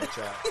emojis too in the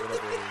chat, whatever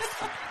it is,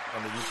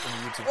 in the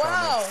YouTube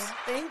Wow. comments.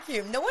 Thank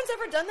you. No one's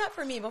ever done that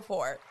for me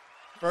before.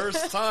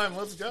 First time.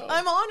 Let's go.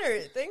 I'm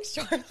honored. Thanks,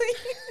 Charlie.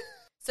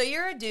 So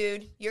you're a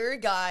dude. You're a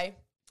guy.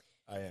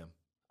 I am.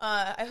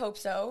 I hope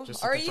so.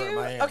 Just to Are confirm, you?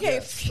 I am, Okay.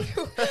 yes.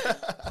 Phew.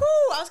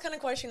 Whew, I was kind of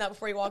questioning that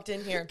before he walked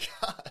in here.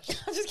 Gosh.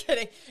 I'm just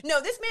kidding.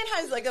 No, this man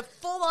has like a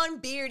full-on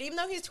beard, even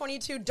though he's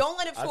 22. Don't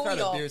let it I've fool had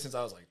y'all. a beard since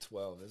I was like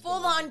 12. It's been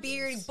Full-on like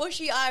beard, this.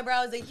 bushy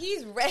eyebrows. Like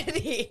he's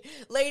ready.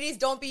 Ladies,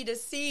 don't be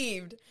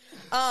deceived.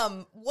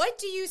 What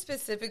do you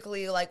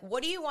specifically like?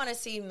 What do you want to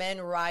see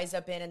men rise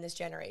up in this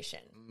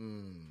generation?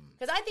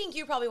 Because I think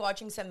you're probably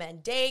watching some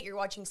men date. You're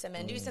watching some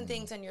men do some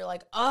things, and you're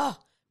like, oh,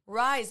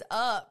 rise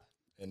up.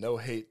 And no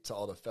hate to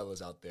all the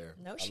fellas out there.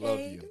 No I love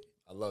shade. you.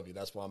 I love you.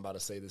 That's why I'm about to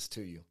say this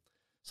to you.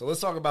 So let's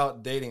talk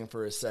about dating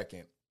for a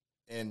second.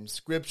 In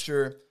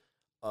Scripture,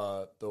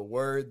 the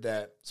word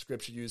that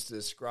Scripture used to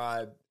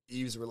describe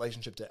Eve's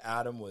relationship to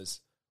Adam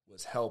was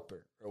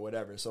helper or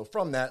whatever. So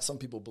from that, some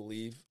people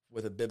believe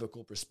with a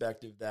biblical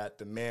perspective that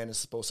the man is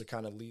supposed to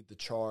kind of lead the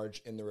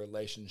charge in the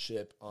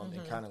relationship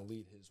and kind of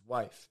lead his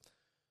wife.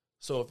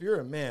 So if you're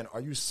a man, are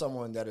you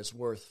someone that is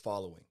worth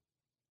following?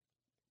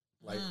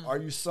 Like, are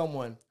you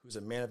someone who's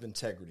a man of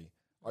integrity?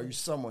 Are you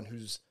someone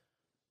who's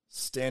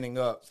standing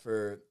up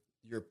for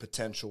your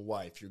potential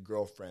wife, your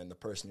girlfriend, the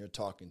person you're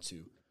talking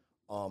to?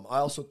 I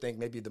also think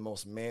maybe the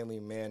most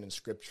manly man in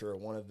Scripture,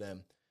 one of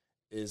them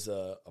is,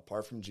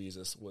 apart from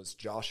Jesus, was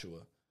Joshua,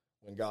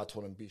 when God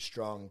told him, be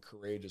strong and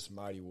courageous,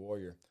 mighty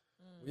warrior.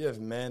 We have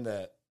men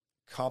that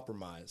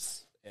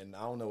compromise, and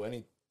I don't know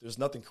there's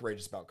nothing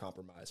courageous about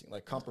compromising.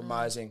 Like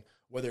compromising,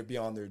 whether it be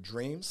on their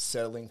dreams,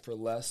 settling for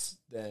less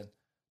than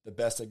the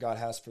best that God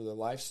has for their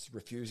lives,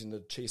 refusing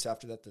to chase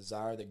after that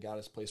desire that God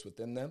has placed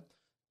within them,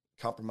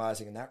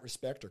 compromising in that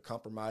respect, or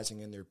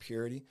compromising in their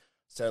purity,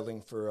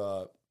 settling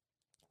for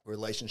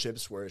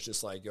relationships where it's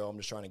just like, yo, I'm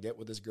just trying to get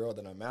with this girl,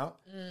 then I'm out,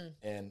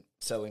 and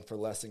settling for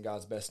less than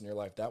God's best in your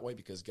life that way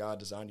because God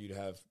designed you to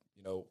have,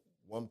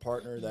 one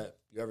partner that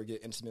you ever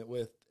get intimate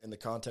with in the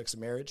context of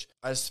marriage.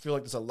 I just feel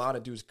like there's a lot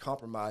of dudes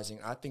compromising.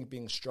 I think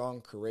being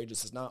strong,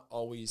 courageous is not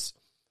always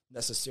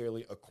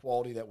necessarily a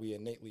quality that we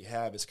innately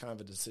have. It's kind of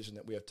a decision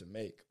that we have to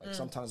make. Like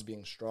sometimes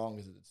being strong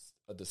is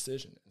a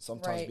decision, and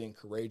sometimes being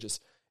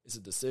courageous is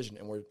a decision.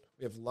 And we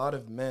have a lot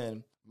of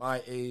men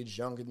my age,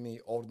 younger than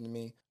me, older than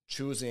me,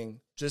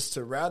 choosing just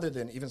to, rather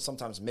than even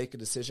sometimes make a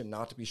decision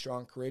not to be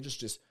strong, courageous,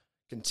 just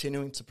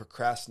continuing to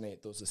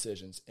procrastinate those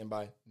decisions. And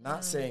by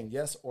not saying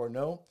yes or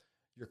no,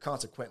 you're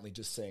consequently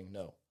just saying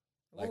no.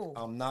 Like,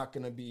 I'm not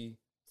going to be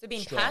So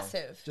being strong.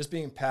 passive. Just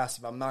being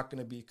passive. I'm not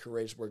going to be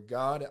courageous. Where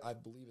God, I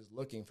believe, is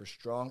looking for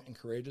strong and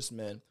courageous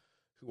men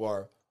who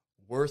are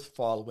worth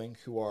following,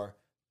 who are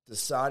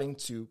deciding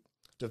to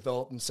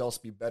develop themselves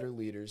to be better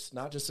leaders,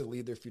 not just to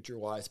lead their future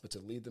wives, but to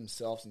lead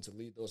themselves and to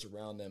lead those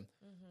around them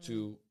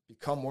to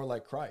become more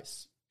like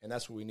Christ. And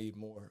that's what we need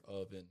more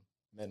of in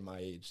men my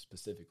age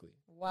specifically.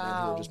 Wow.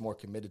 Men who are just more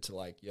committed to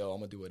like, yo, I'm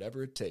going to do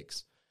whatever it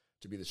takes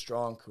to be the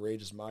strong,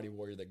 courageous, mighty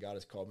warrior that God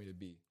has called me to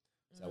be.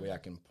 So that way I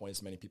can point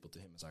as many people to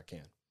him as I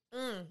can.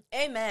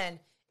 Amen.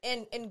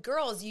 And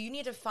girls, you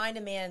need to find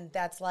a man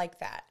that's like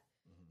that.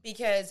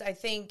 Because I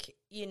think,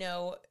 I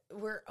don't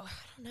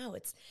know,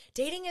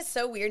 dating is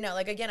so weird now.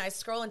 Like, again, I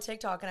scroll on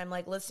TikTok and I'm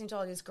like listening to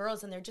all these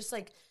girls and they're just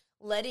like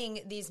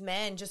letting these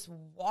men just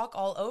walk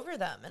all over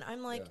them. And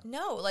I'm like,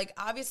 no, like,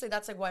 obviously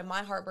that's like why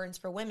my heart burns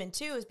for women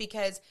too, is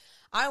because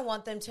I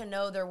want them to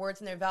know their worth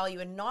and their value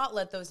and not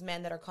let those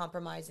men that are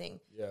compromising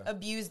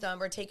abuse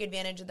them or take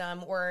advantage of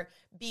them or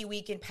be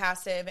weak and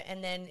passive.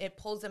 And then it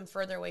pulls them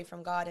further away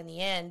from God in the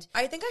end.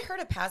 I think I heard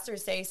a pastor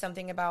say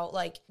something about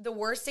like the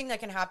worst thing that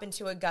can happen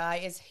to a guy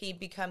is he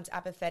becomes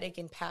apathetic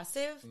and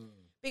passive.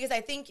 Because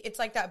I think it's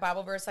like that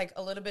Bible verse, like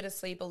a little bit of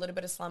sleep, a little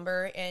bit of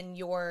slumber, and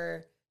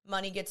your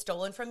money gets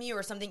stolen from you,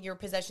 or something, your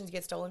possessions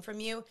get stolen from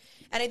you.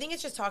 And I think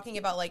it's just talking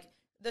about like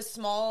the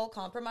small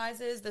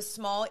compromises, the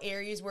small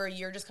areas where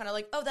you're just kind of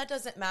like, oh, that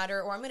doesn't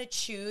matter, or I'm going to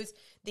choose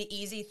the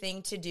easy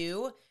thing to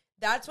do.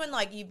 That's when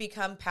like you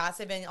become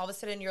passive, and all of a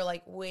sudden you're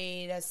like,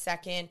 wait a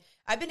second,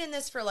 I've been in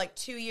this for like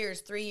 2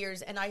 years, 3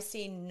 years, and I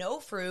see no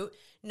fruit,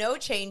 no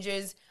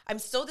changes. I'm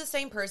still the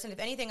same person. If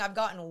anything, I've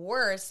gotten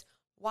worse.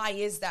 Why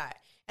is that?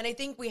 And I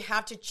think we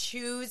have to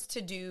choose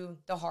to do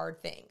the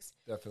hard things.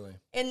 Definitely.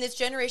 In this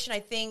generation, I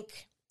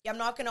think, I'm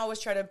not going to always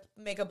try to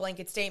make a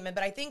blanket statement,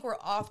 but I think we're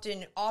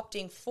often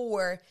opting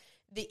for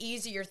the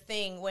easier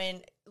thing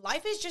when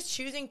life is just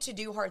choosing to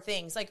do hard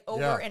things, like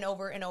over and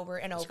over and over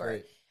and over.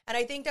 Great. And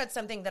I think that's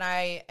something that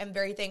I am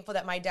very thankful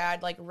that my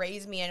dad like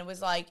raised me, and it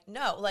was like,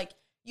 no, like,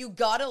 you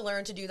got to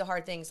learn to do the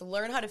hard things.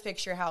 Learn how to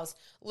fix your house.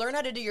 Learn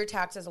how to do your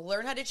taxes.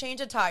 Learn how to change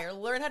a tire.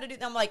 Learn how to do,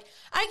 I'm like,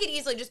 I could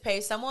easily just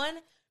pay someone.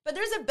 But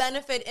there's a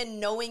benefit in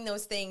knowing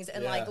those things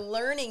and like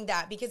learning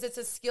that, because it's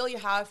a skill you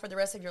have for the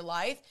rest of your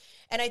life.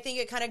 And I think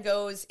it kind of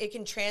goes, it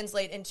can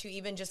translate into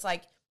even just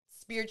like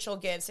spiritual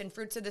gifts and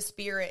fruits of the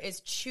spirit is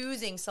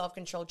choosing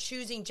self-control,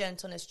 choosing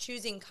gentleness,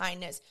 choosing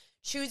kindness,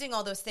 choosing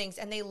all those things.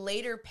 And they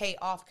later pay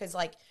off because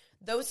like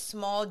those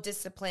small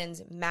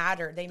disciplines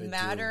matter. They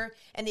matter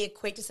and they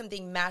equate to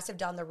something massive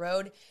down the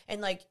road.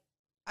 And like,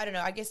 I don't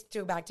know, I guess to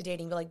go back to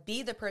dating, but like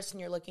be the person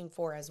you're looking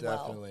for as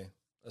well. Definitely.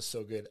 That's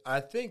so good. I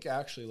think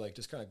actually, like,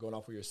 just kind of going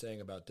off what you're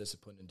saying about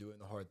discipline and doing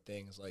the hard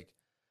things, like,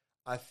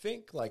 I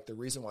think, like, the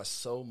reason why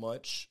so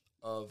much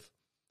of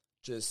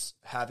just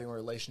having a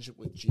relationship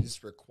with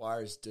Jesus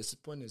requires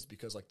discipline is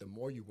because, like, the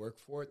more you work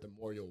for it, the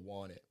more you'll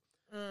want it.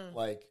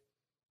 Like,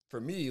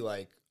 for me,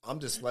 like, I'm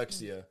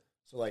dyslexia,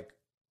 so, like,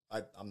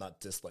 I'm not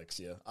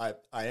dyslexia.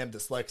 I am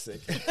dyslexic.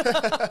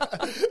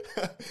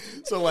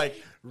 So, like,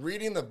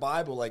 reading the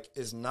Bible, like,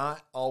 is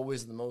not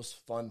always the most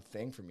fun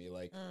thing for me.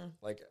 Like,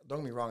 don't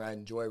get me wrong, I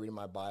enjoy reading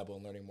my Bible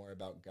and learning more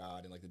about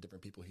God and, like, the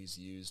different people he's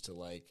used to,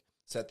 like,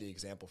 set the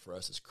example for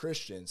us as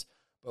Christians.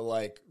 But,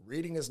 like,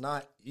 reading is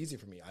not easy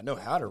for me. I know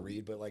how to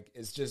read, but, like,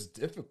 it's just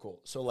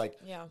difficult. So, like,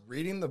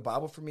 reading the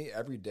Bible for me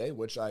every day,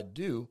 which I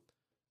do,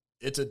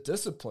 it's a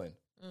discipline.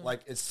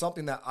 Like, it's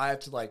something that I have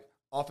to, like,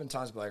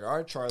 oftentimes be like, all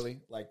right, Charlie,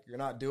 like, you're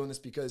not doing this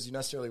because you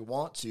necessarily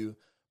want to,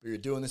 but you're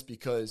doing this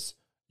because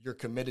you're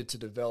committed to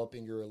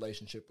developing your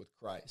relationship with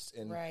Christ.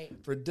 And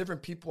for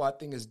different people, I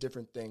think it's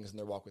different things in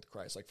their walk with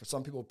Christ. Like, for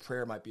some people,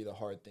 prayer might be the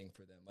hard thing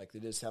for them. Like, they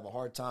just have a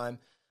hard time,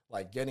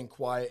 like, getting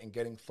quiet and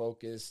getting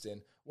focused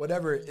and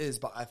whatever it is.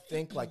 But I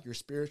think, like, your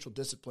spiritual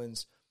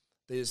disciplines,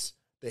 they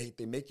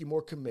make you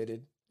more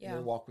committed in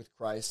your walk with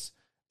Christ.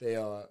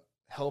 They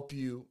help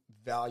you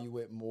value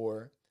it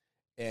more.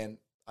 And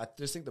I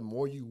just think the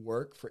more you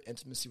work for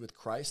intimacy with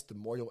Christ, the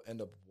more you'll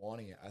end up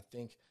wanting it. I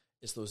think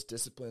it's those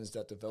disciplines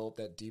that develop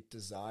that deep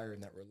desire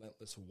and that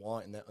relentless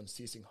want and that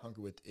unceasing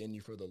hunger within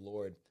you for the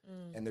Lord.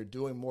 And they're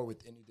doing more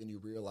within you than you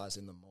realize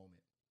in the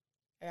moment.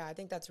 Yeah, I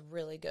think that's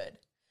really good.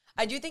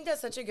 I do think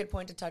that's such a good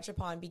point to touch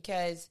upon,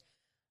 because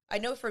I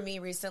know for me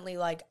recently,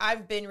 like,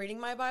 I've been reading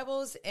my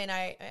Bibles, and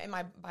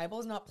my Bible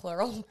is not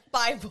plural,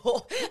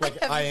 Bible.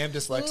 Like, I am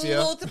dyslexia.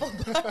 Multiple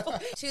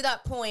Bibles. To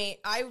that point,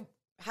 I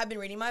have been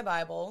reading my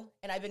Bible,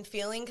 and I've been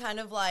feeling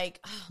kind of like,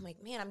 oh, I'm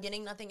like, man, I'm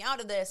getting nothing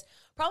out of this.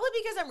 Probably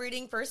because I'm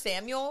reading 1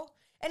 Samuel,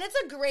 and it's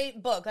a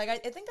great book. Like, I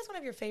think that's one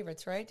of your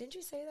favorites, right? Didn't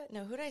you say that?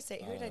 No, who did I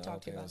say? Who did I talk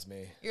to about? That was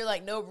me. You're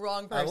like, no,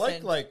 wrong person. I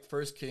like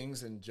 1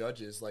 Kings and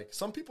Judges. Like,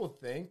 some people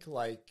think,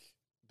 like,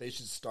 they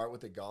should start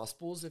with the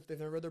Gospels if they've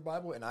never read their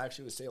Bible, and I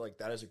actually would say, like,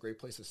 that is a great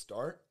place to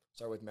start.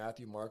 Start with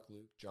Matthew, Mark,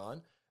 Luke,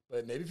 John.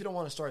 But maybe if you don't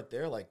want to start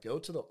there, like, go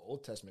to the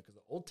Old Testament, because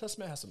the Old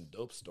Testament has some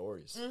dope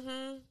stories.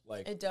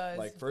 Like, it does.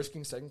 Like 1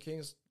 Kings, 2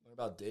 Kings, learn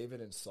about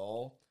David and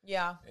Saul.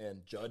 Yeah.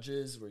 And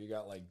Judges, where you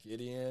got, like,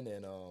 Gideon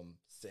and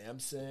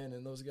Samson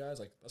and those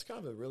guys. Like, that's kind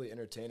of a really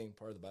entertaining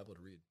part of the Bible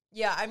to read.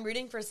 Yeah, I'm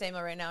reading 1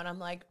 Samuel right now, and I'm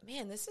like,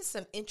 man, this is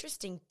some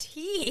interesting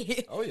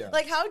tea. Oh, yeah.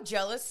 Like, how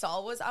jealous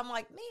Saul was. I'm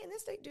like, man,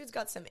 this dude's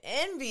got some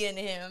envy in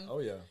him. Oh,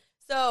 yeah.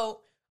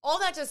 So all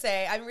that to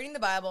say, I'm reading the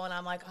Bible, and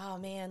I'm like, oh,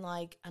 man,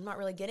 like, I'm not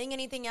really getting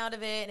anything out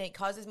of it, and it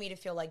causes me to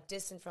feel, like,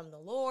 distant from the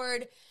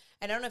Lord.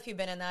 And I don't know if you've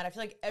been in that. I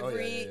feel like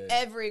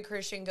every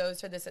Christian goes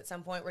through this at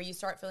some point where you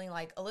start feeling,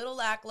 like, a little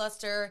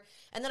lackluster.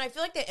 And then I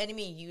feel like the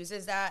enemy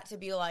uses that to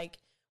be like,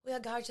 well,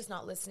 God's just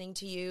not listening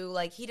to you.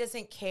 Like, he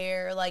doesn't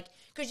care. Like,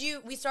 because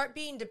we start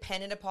being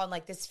dependent upon,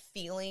 like, this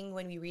feeling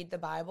when we read the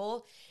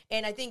Bible.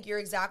 And I think you're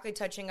exactly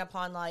touching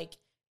upon, like,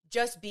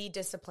 just be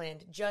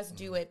disciplined. Just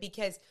do it.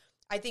 Because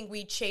I think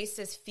we chase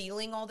this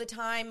feeling all the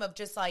time of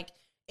just, like,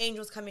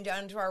 angels coming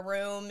down into our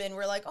room and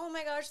we're like, oh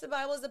my gosh, the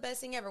Bible is the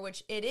best thing ever,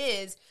 which it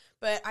is.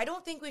 But I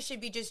don't think we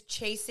should be just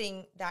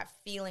chasing that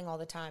feeling all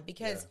the time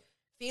because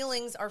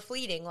feelings are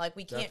fleeting. Like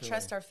we can't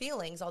trust our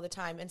feelings all the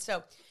time. And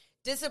so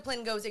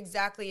discipline goes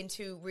exactly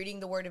into reading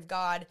the word of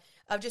God,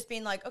 of just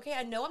being like, okay,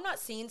 I know I'm not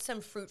seeing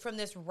some fruit from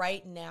this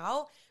right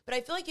now, but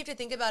I feel like you have to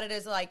think about it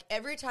as like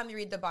every time you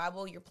read the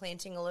Bible, you're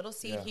planting a little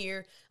seed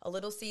here, a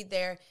little seed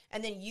there,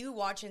 and then you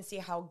watch and see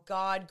how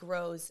God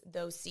grows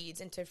those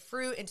seeds into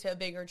fruit, into a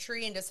bigger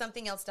tree, into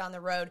something else down the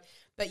road.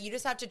 But you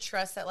just have to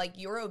trust that like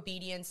your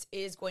obedience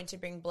is going to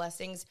bring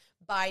blessings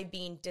by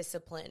being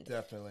disciplined.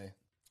 Definitely.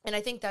 And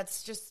I think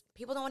that's just,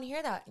 people don't want to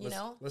hear that, you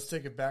know? Let's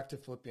take it back to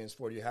Philippians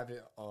 4. Do you have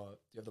it? Do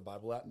you have the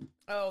Bible app?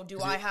 Oh, do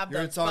I have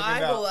the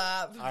Bible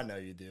app? I know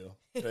you do.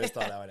 But I just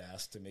thought I would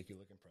ask to make you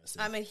look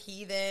impressive. I'm a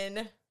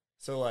heathen.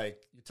 So,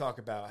 like, you talk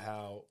about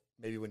how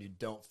maybe when you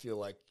don't feel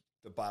like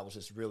the Bible's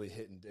just really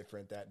hitting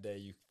different that day,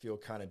 you feel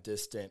kind of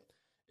distant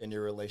in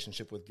your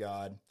relationship with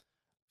God.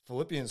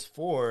 Philippians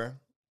 4,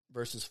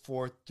 verses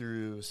 4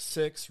 through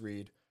 6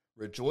 read,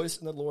 "Rejoice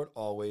in the Lord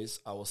always.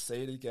 I will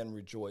say it again,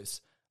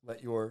 rejoice.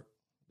 Let your,"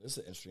 this is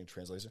an interesting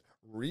translation,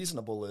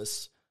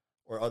 "reasonableness,"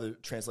 or other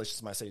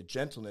translations might say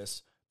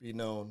gentleness, "be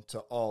known to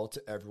all,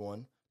 to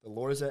everyone. The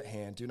Lord is at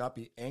hand. Do not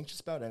be anxious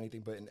about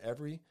anything, but in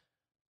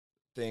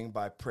everything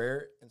by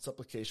prayer and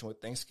supplication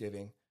with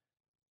thanksgiving,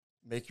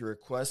 make your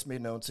requests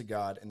made known to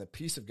God, and the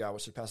peace of God,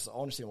 which surpasses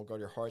all understanding, will guard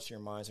your hearts and your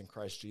minds in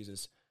Christ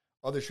Jesus."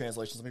 Other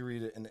translations, let me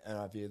read it in the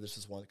NIV. This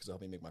is one because it'll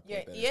help me make my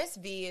point better.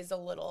 ESV is a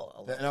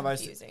little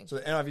confusing. So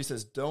the NIV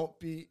says, "Don't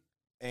be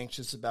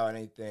anxious about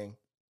anything."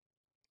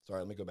 Sorry,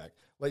 let me go back.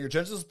 "Let your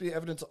gentleness be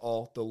evident to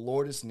all. The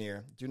Lord is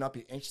near. Do not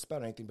be anxious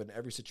about anything, but in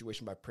every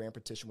situation by prayer and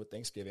petition with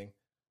thanksgiving."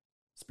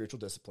 Spiritual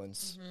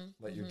disciplines.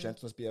 Let your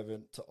gentleness be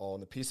evident to all.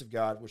 And the peace of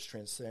God, which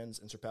transcends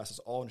and surpasses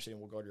all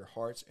understanding, will guard your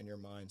hearts and your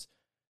minds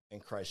in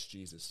Christ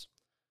Jesus.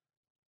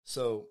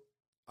 So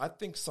I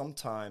think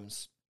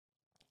sometimes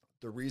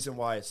the reason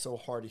why it's so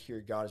hard to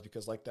hear God is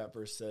because, like that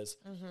verse says,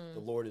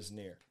 the Lord is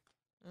near.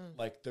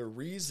 Like the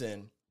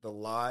reason the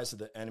lies of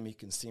the enemy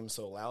can seem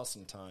so loud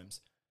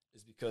sometimes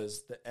is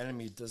because the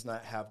enemy does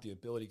not have the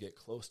ability to get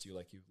close to you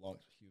like you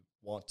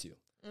want to.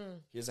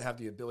 He doesn't have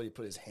the ability to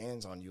put his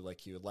hands on you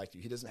like he would like to.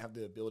 He doesn't have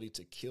the ability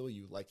to kill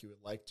you like you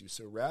would like to.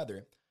 So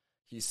rather,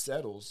 he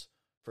settles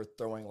for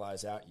throwing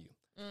lies at you,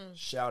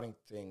 shouting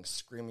things,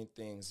 screaming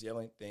things,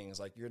 yelling things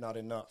like you're not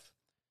enough.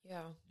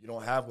 Yeah. You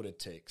don't have what it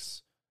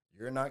takes.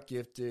 You're not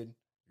gifted.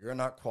 You're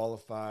not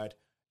qualified.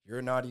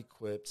 You're not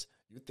equipped.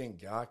 You think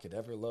God could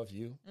ever love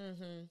you?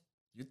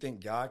 You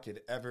think God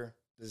could ever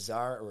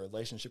desire a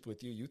relationship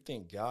with you? You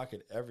think God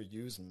could ever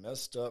use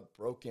messed up,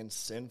 broken,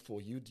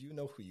 sinful you? Do you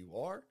know who you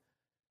are?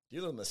 Do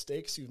you know the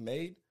mistakes you've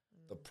made?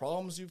 The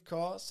problems you've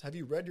caused? Have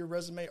you read your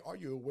resume? Are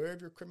you aware of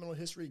your criminal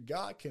history?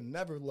 God can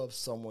never love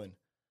someone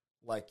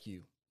like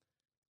you.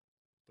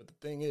 But the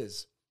thing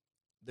is,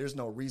 there's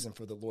no reason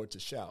for the Lord to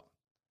shout.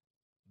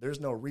 There's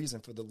no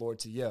reason for the Lord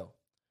to yell.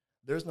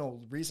 There's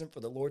no reason for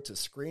the Lord to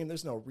scream.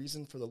 There's no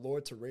reason for the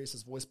Lord to raise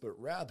his voice, but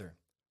rather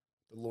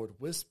the Lord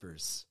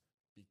whispers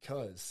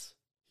because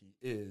he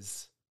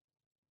is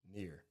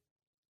near.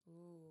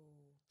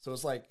 So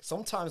it's like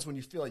sometimes when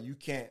you feel like you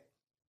can't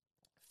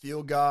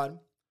feel God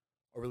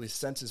or really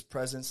sense his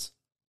presence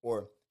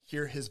or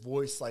hear his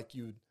voice like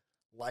you'd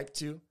like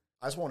to,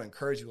 I just want to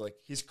encourage you, like,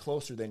 he's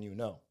closer than you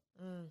know.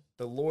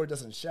 The Lord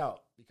doesn't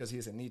shout because he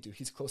doesn't need to.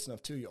 He's close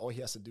enough to you. All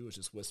he has to do is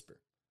just whisper.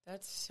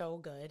 That's so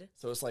good.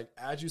 So it's like,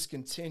 as you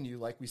continue,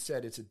 like we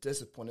said, it's a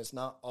discipline. It's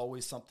not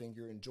always something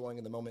you're enjoying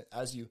in the moment.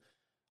 As you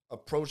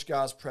approach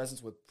God's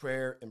presence with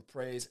prayer and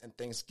praise and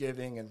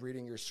thanksgiving and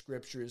reading your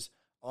scriptures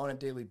on a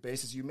daily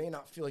basis, you may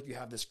not feel like you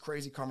have this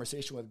crazy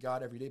conversation with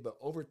God every day, but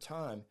over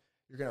time,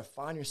 you're going to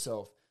find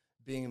yourself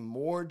being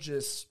more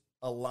just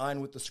aligned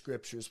with the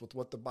scriptures, with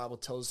what the Bible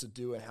tells us to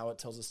do and how it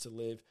tells us to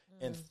live.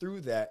 And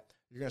through that,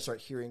 you're going to start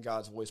hearing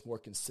God's voice more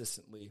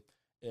consistently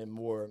in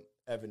more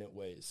evident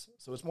ways.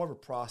 So it's more of a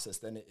process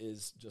than it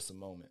is just a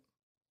moment.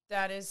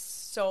 That is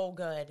so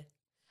good.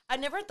 I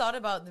never thought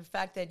about the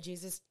fact that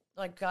Jesus,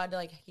 like God,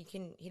 like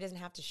he doesn't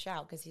have to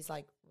shout because he's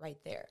like right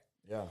there.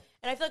 Yeah.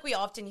 And I feel like we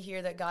often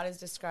hear that God is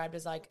described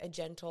as like a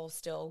gentle,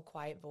 still,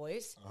 quiet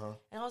voice.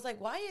 And I was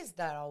like, why is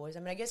that always? I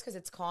mean, I guess because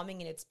it's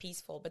calming and it's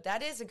peaceful. But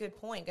that is a good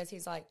point because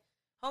he's like,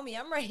 homie,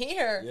 I'm right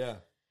here. Yeah.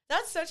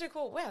 That's such a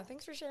cool, wow,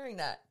 thanks for sharing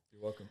that.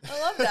 You're welcome. I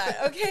love that.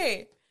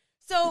 Okay.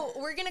 So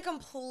we're going to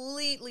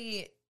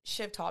completely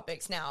shift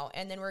topics now,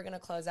 and then we're going to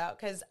close out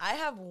because I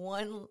have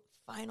one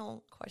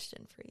final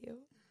question for you.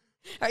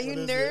 Are you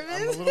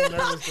nervous? I'm a little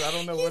nervous. I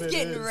don't know what it is.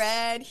 He's getting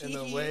red. And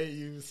the way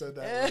you said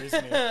that worries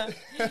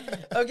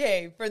me.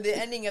 Okay, for the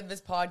ending of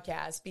this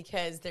podcast,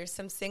 because there's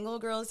some single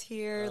girls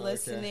here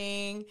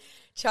listening. Okay.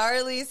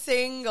 Charlie's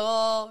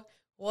single.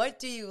 What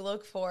do you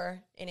look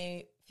for in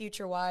a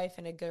future wife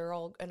and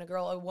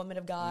a woman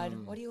of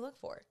God? What do you look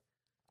for?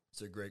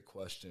 It's a great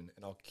question,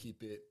 and I'll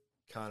keep it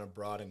kind of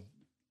broad and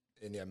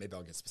yeah, maybe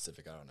I'll get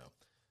specific. I don't know.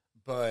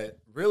 But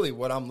really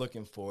what I'm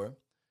looking for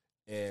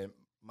in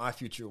my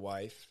future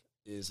wife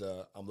is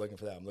I'm looking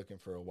for that. I'm looking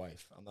for a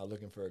wife. I'm not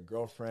looking for a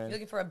girlfriend. You're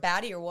looking for a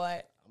baddie or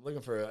what? I'm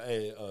looking for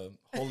a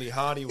holy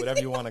hottie, whatever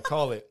you want to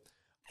call it.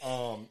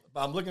 But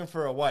I'm looking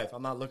for a wife.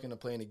 I'm not looking to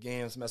play any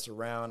games, mess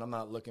around. I'm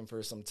not looking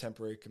for some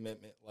temporary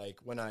commitment. Like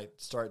when I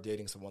start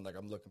dating someone, like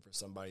I'm looking for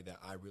somebody that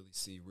I really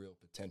see real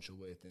potential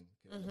with and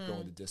can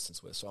go the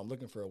distance with. So I'm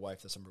looking for a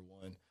wife. That's number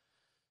one.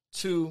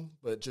 Two,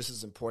 but just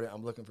as important,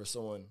 I'm looking for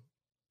someone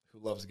who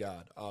loves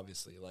God,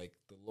 obviously. Like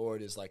the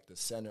Lord is like the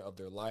center of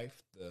their life,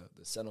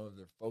 the center of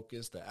their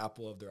focus, the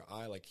apple of their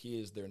eye. Like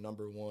he is their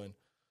number one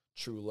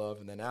true love.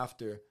 And then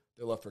after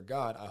their love for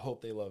God, I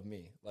hope they love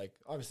me. Like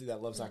obviously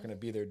that love's not going to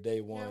be there day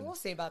one. Yeah, we'll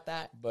see about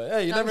that. But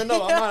hey, you never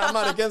know. I'm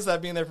not against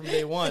that being there from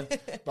day one.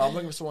 But I'm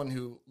looking for someone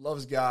who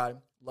loves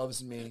God,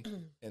 loves me,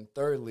 and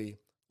thirdly,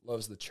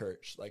 loves the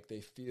church. Like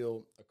they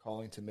feel a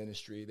calling to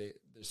ministry.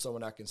 There's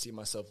someone I can see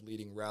myself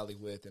leading Rally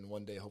with, and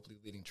one day hopefully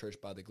leading Church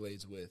by the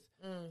Glades with.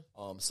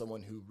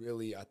 Someone who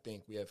really, I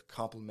think we have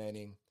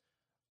complementing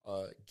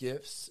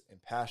gifts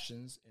and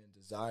passions and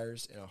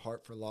desires and a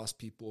heart for lost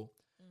people.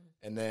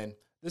 And then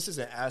this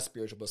isn't as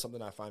spiritual, but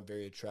something I find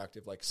very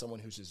attractive, like someone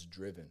who's just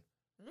driven.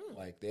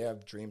 Like they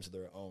have dreams of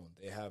their own.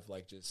 They have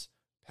like just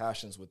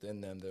passions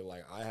within them. They're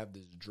like, I have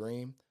this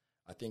dream.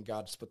 I think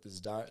God just put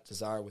this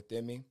desire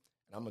within me, and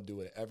I'm going to do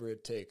whatever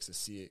it takes to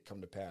see it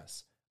come to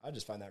pass. I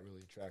just find that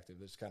really attractive.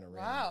 It's kind of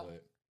random.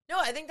 But no,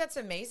 I think that's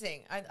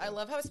amazing. I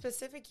love how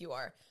specific you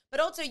are. But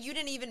also, you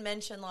didn't even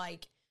mention,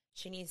 like,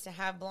 she needs to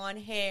have blonde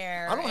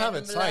hair. I don't have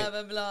a type. Blah,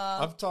 blah, blah.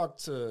 I've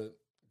talked to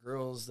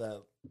girls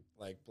that,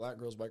 like, black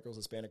girls, white girls,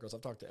 Hispanic girls.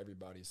 I've talked to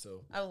everybody,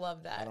 so I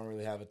love that. I don't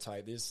really have a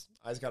type. I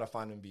just got to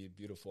find them to be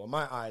beautiful. In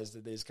my eyes,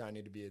 they just kind of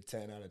need to be a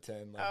 10 out of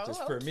 10. Like,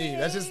 just for me.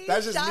 That's just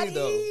me,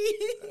 though.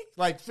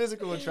 Like,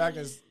 physical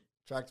attractiveness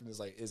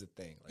like is a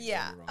thing. Like,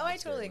 yeah. I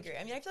totally agree.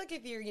 I mean, I feel like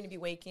if you're going to be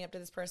waking up to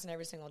this person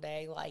every single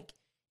day, like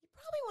you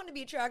probably want to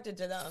be attracted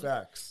to them.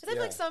 Facts. Because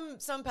I feel like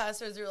some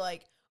pastors are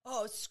like,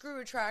 oh, screw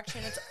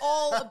attraction. It's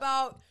all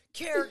about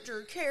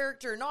character,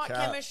 not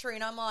chemistry.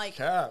 And I'm like,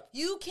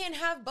 you can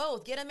have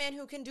both. Get a man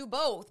who can do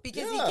both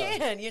because he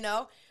can, you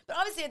know. But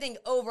obviously, I think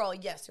overall,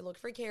 yes, you look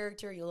for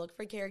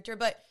character,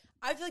 but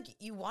I feel like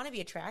you want to be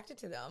attracted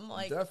to them.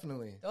 Like,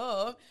 definitely.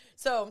 Oh.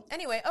 So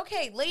anyway,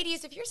 okay,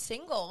 ladies, if you're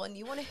single and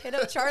you want to hit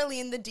up Charlie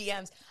in the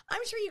DMs,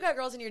 I'm sure you got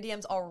girls in your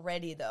DMs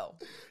already, though.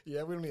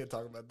 Yeah, we don't need to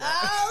talk about that.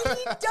 Oh,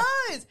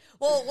 he does.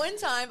 Well, one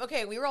time,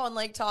 okay, we were on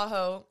Lake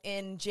Tahoe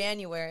in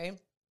January.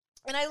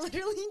 And I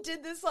literally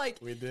did this, like,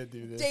 we did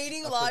do this.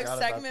 dating live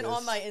segment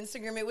on my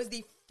Instagram. It was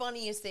the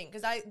funniest thing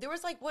because there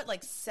was,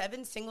 like,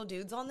 7 single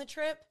dudes on the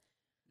trip?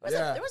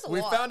 There was a lot.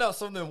 We found out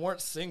some of them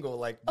weren't single,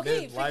 like,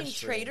 mid-live freaking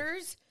stream.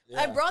 Traders.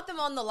 Yeah. I brought them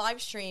on the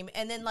live stream,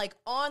 and then, like,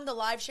 on the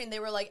live stream,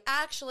 they were like,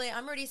 actually,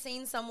 I'm already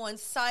seeing someone.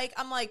 Psych.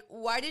 I'm like,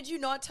 why did you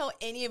not tell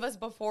any of us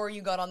before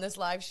you got on this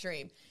live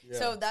stream? Yeah.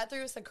 So that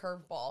threw us a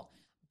curveball.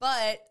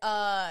 But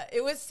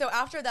it was, so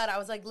after that, I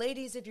was like,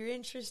 ladies, if you're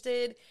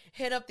interested,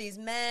 hit up these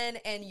men,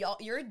 and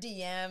your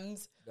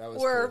DMs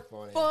were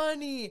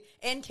funny.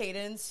 And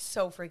Caden's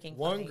so freaking funny.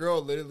 One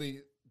girl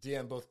literally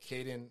DM'd both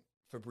Caden,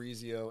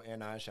 Fabrizio,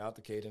 and I. Shout out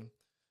to Caden.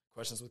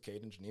 Questions with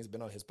Caden. Janine's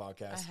been on his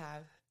podcast. I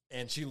have.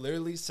 And she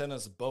literally sent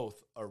us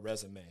both a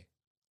resume,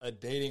 a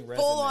dating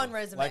resume. Full-on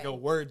resume. Like a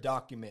Word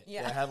document.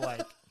 Yeah. That had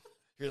like,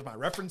 here's my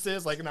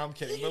references. Like, no, I'm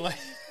kidding. But like,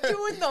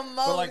 doing the most.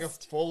 But like a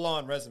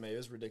full-on resume. It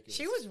was ridiculous.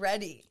 She was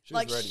ready.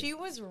 She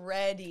was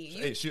ready.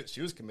 Hey,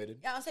 she was committed.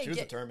 Yeah, I'll say, she was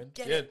determined.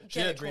 She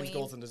had dreams,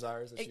 goals, and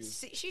desires.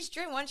 She's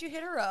dreaming. Why don't you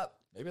hit her up?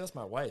 Maybe that's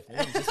my wife. Maybe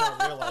I'm just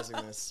not realizing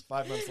this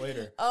 5 months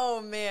later. Oh,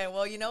 man.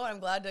 Well, you know what? I'm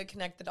glad to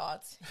connect the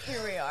dots.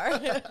 Here we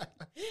are.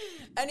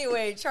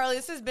 Anyway, Charlie,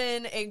 this has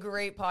been a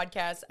great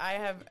podcast. I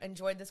have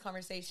enjoyed this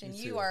conversation.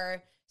 You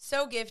are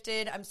so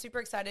gifted. I'm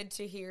super excited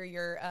to hear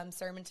your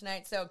sermon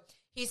tonight. So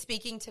he's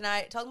speaking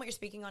tonight. Tell them what you're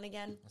speaking on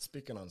again. I'm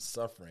speaking on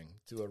suffering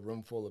to a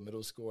room full of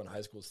middle school and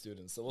high school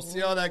students. So we'll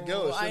see how that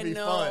goes. Should be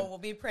fun. We'll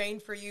be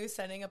praying for you,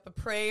 sending up a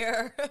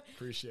prayer.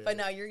 Appreciate it. But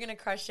no, you're going to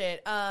crush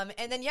it. And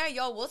then,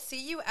 y'all, we'll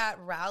see you at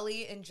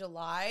Rally in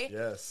July.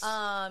 Yes.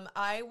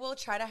 I will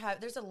try to have,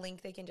 there's a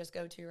link they can just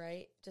go to,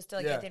 right? Just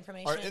to get the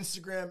information. Our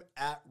Instagram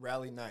at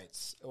Rally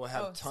Nights. It will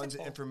have tons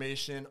of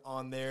information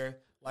on there.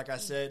 Like I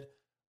said,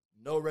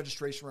 no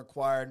registration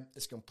required.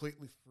 It's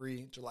completely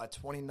free. July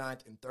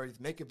 29th and 30th.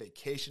 Make a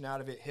vacation out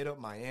of it. Hit up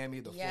Miami,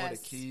 the Florida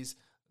Keys.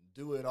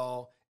 Do it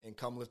all. And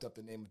come lift up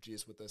the name of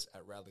Jesus with us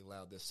at Rally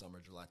Loud this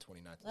summer, July 29th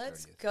and 30th.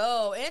 Let's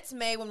go. And it's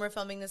May when we're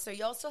filming this, so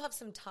y'all still have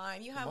some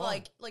time. You have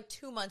like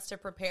 2 months to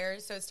prepare.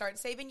 So start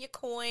saving your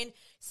coin.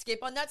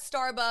 Skip on that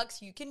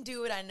Starbucks. You can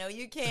do it. I know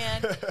you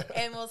can.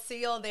 And we'll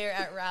see y'all there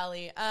at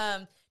Rally.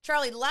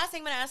 Charlie, the last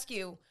thing I'm going to ask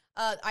you,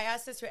 I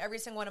ask this for every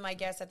single one of my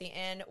guests at the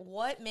end.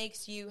 What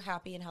makes you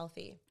happy and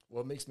healthy?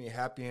 What makes me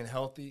happy and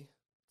healthy?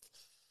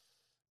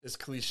 It's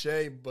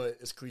cliche, but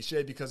it's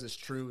cliche because it's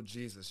true.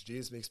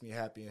 Jesus makes me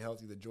happy and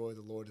healthy. The joy of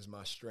the Lord is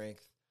my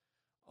strength.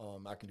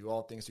 I can do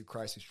all things through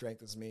Christ who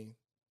strengthens me.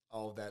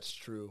 All of that's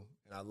true,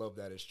 and I love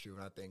that it's true,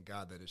 and I thank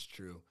God that it's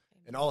true.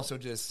 Amen. And also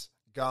just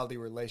godly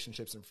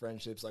relationships and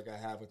friendships like I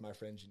have with my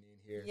friend Janine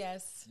here.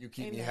 Yes. You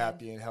keep Amen. me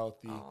happy and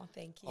healthy. Oh,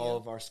 thank you. All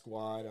of our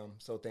squad. I'm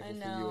so thankful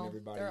for you and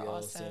everybody They're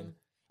else. Awesome.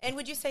 And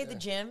would you say the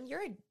gym?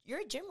 You're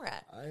a gym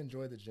rat. I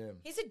enjoy the gym.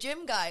 He's a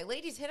gym guy.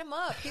 Ladies, hit him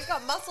up. He's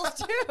got muscles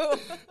too.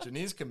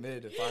 Janine's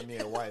committed to find me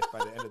a wife by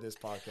the end of this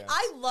podcast.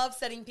 I love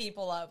setting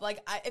people up. Like,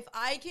 if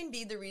I can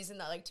be the reason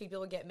that like two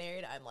people get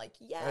married, I'm like,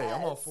 yes. Hey,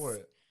 I'm all for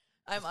it.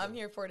 I'm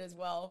here for it as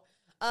well.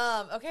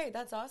 Okay,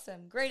 that's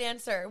awesome. Great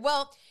answer.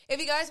 Well, if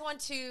you guys want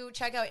to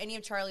check out any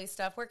of Charlie's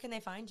stuff, where can they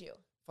find you?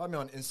 Find me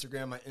on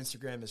Instagram. My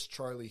Instagram is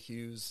Charlie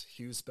Hughes.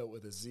 Hughes spelled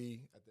with a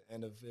Z at the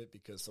end of it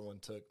because someone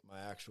took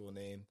my actual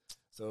name.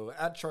 So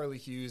at Charlie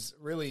Hughes,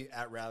 really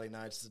at Rally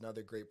Nights is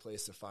another great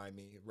place to find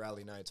me.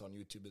 Rally Nights on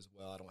YouTube as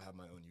well. I don't have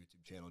my own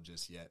YouTube channel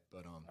just yet,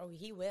 but oh,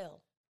 he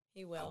will.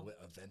 He will.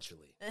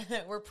 Eventually.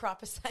 We're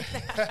prophesying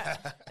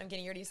that. I'm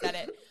kidding. You already said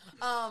it.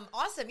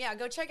 Awesome. Yeah,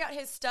 go check out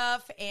his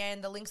stuff,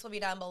 and the links will be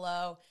down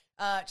below.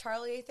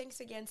 Charlie, thanks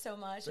again so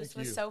much. This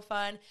was so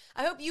fun.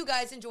 I hope you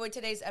guys enjoyed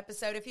today's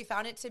episode. If you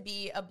found it to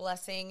be a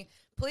blessing,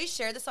 please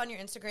share this on your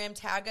Instagram.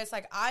 Tag us.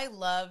 Like, I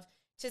love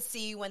to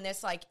see when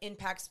this like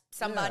impacts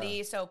somebody.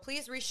 Yeah. So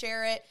please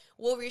reshare it.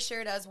 We'll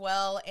reshare it as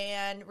well.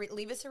 And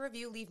leave us a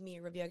review. Leave me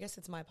a review. I guess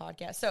it's my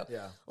podcast. So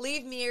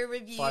leave me a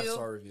review.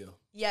 5-star review.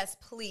 Yes,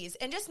 please.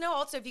 And just know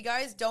also, if you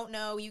guys don't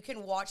know, you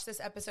can watch this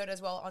episode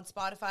as well on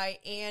Spotify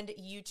and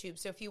YouTube.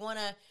 So if you want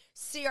to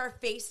see our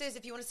faces,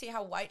 if you want to see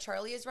how white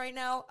Charlie is right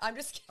now, I'm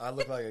just kidding. I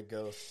look like a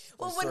ghost.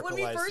 Well, when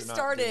we first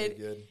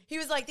started, he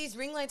was like, these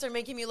ring lights are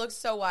making me look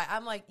so white.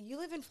 I'm like, you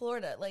live in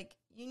Florida. Like,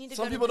 you need to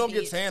Some go people to the don't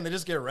beach. get tan. They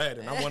just get red.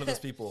 And I'm one of those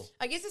people.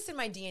 I guess it's in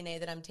my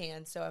DNA that I'm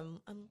tan. So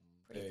I'm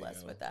pretty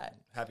blessed with that.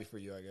 Happy for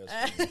you, I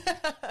guess.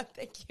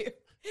 Thank you.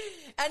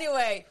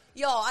 Anyway,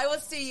 y'all, I will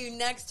see you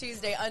next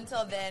Tuesday.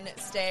 Until then,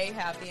 stay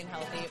happy and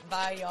healthy.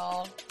 Bye,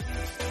 y'all.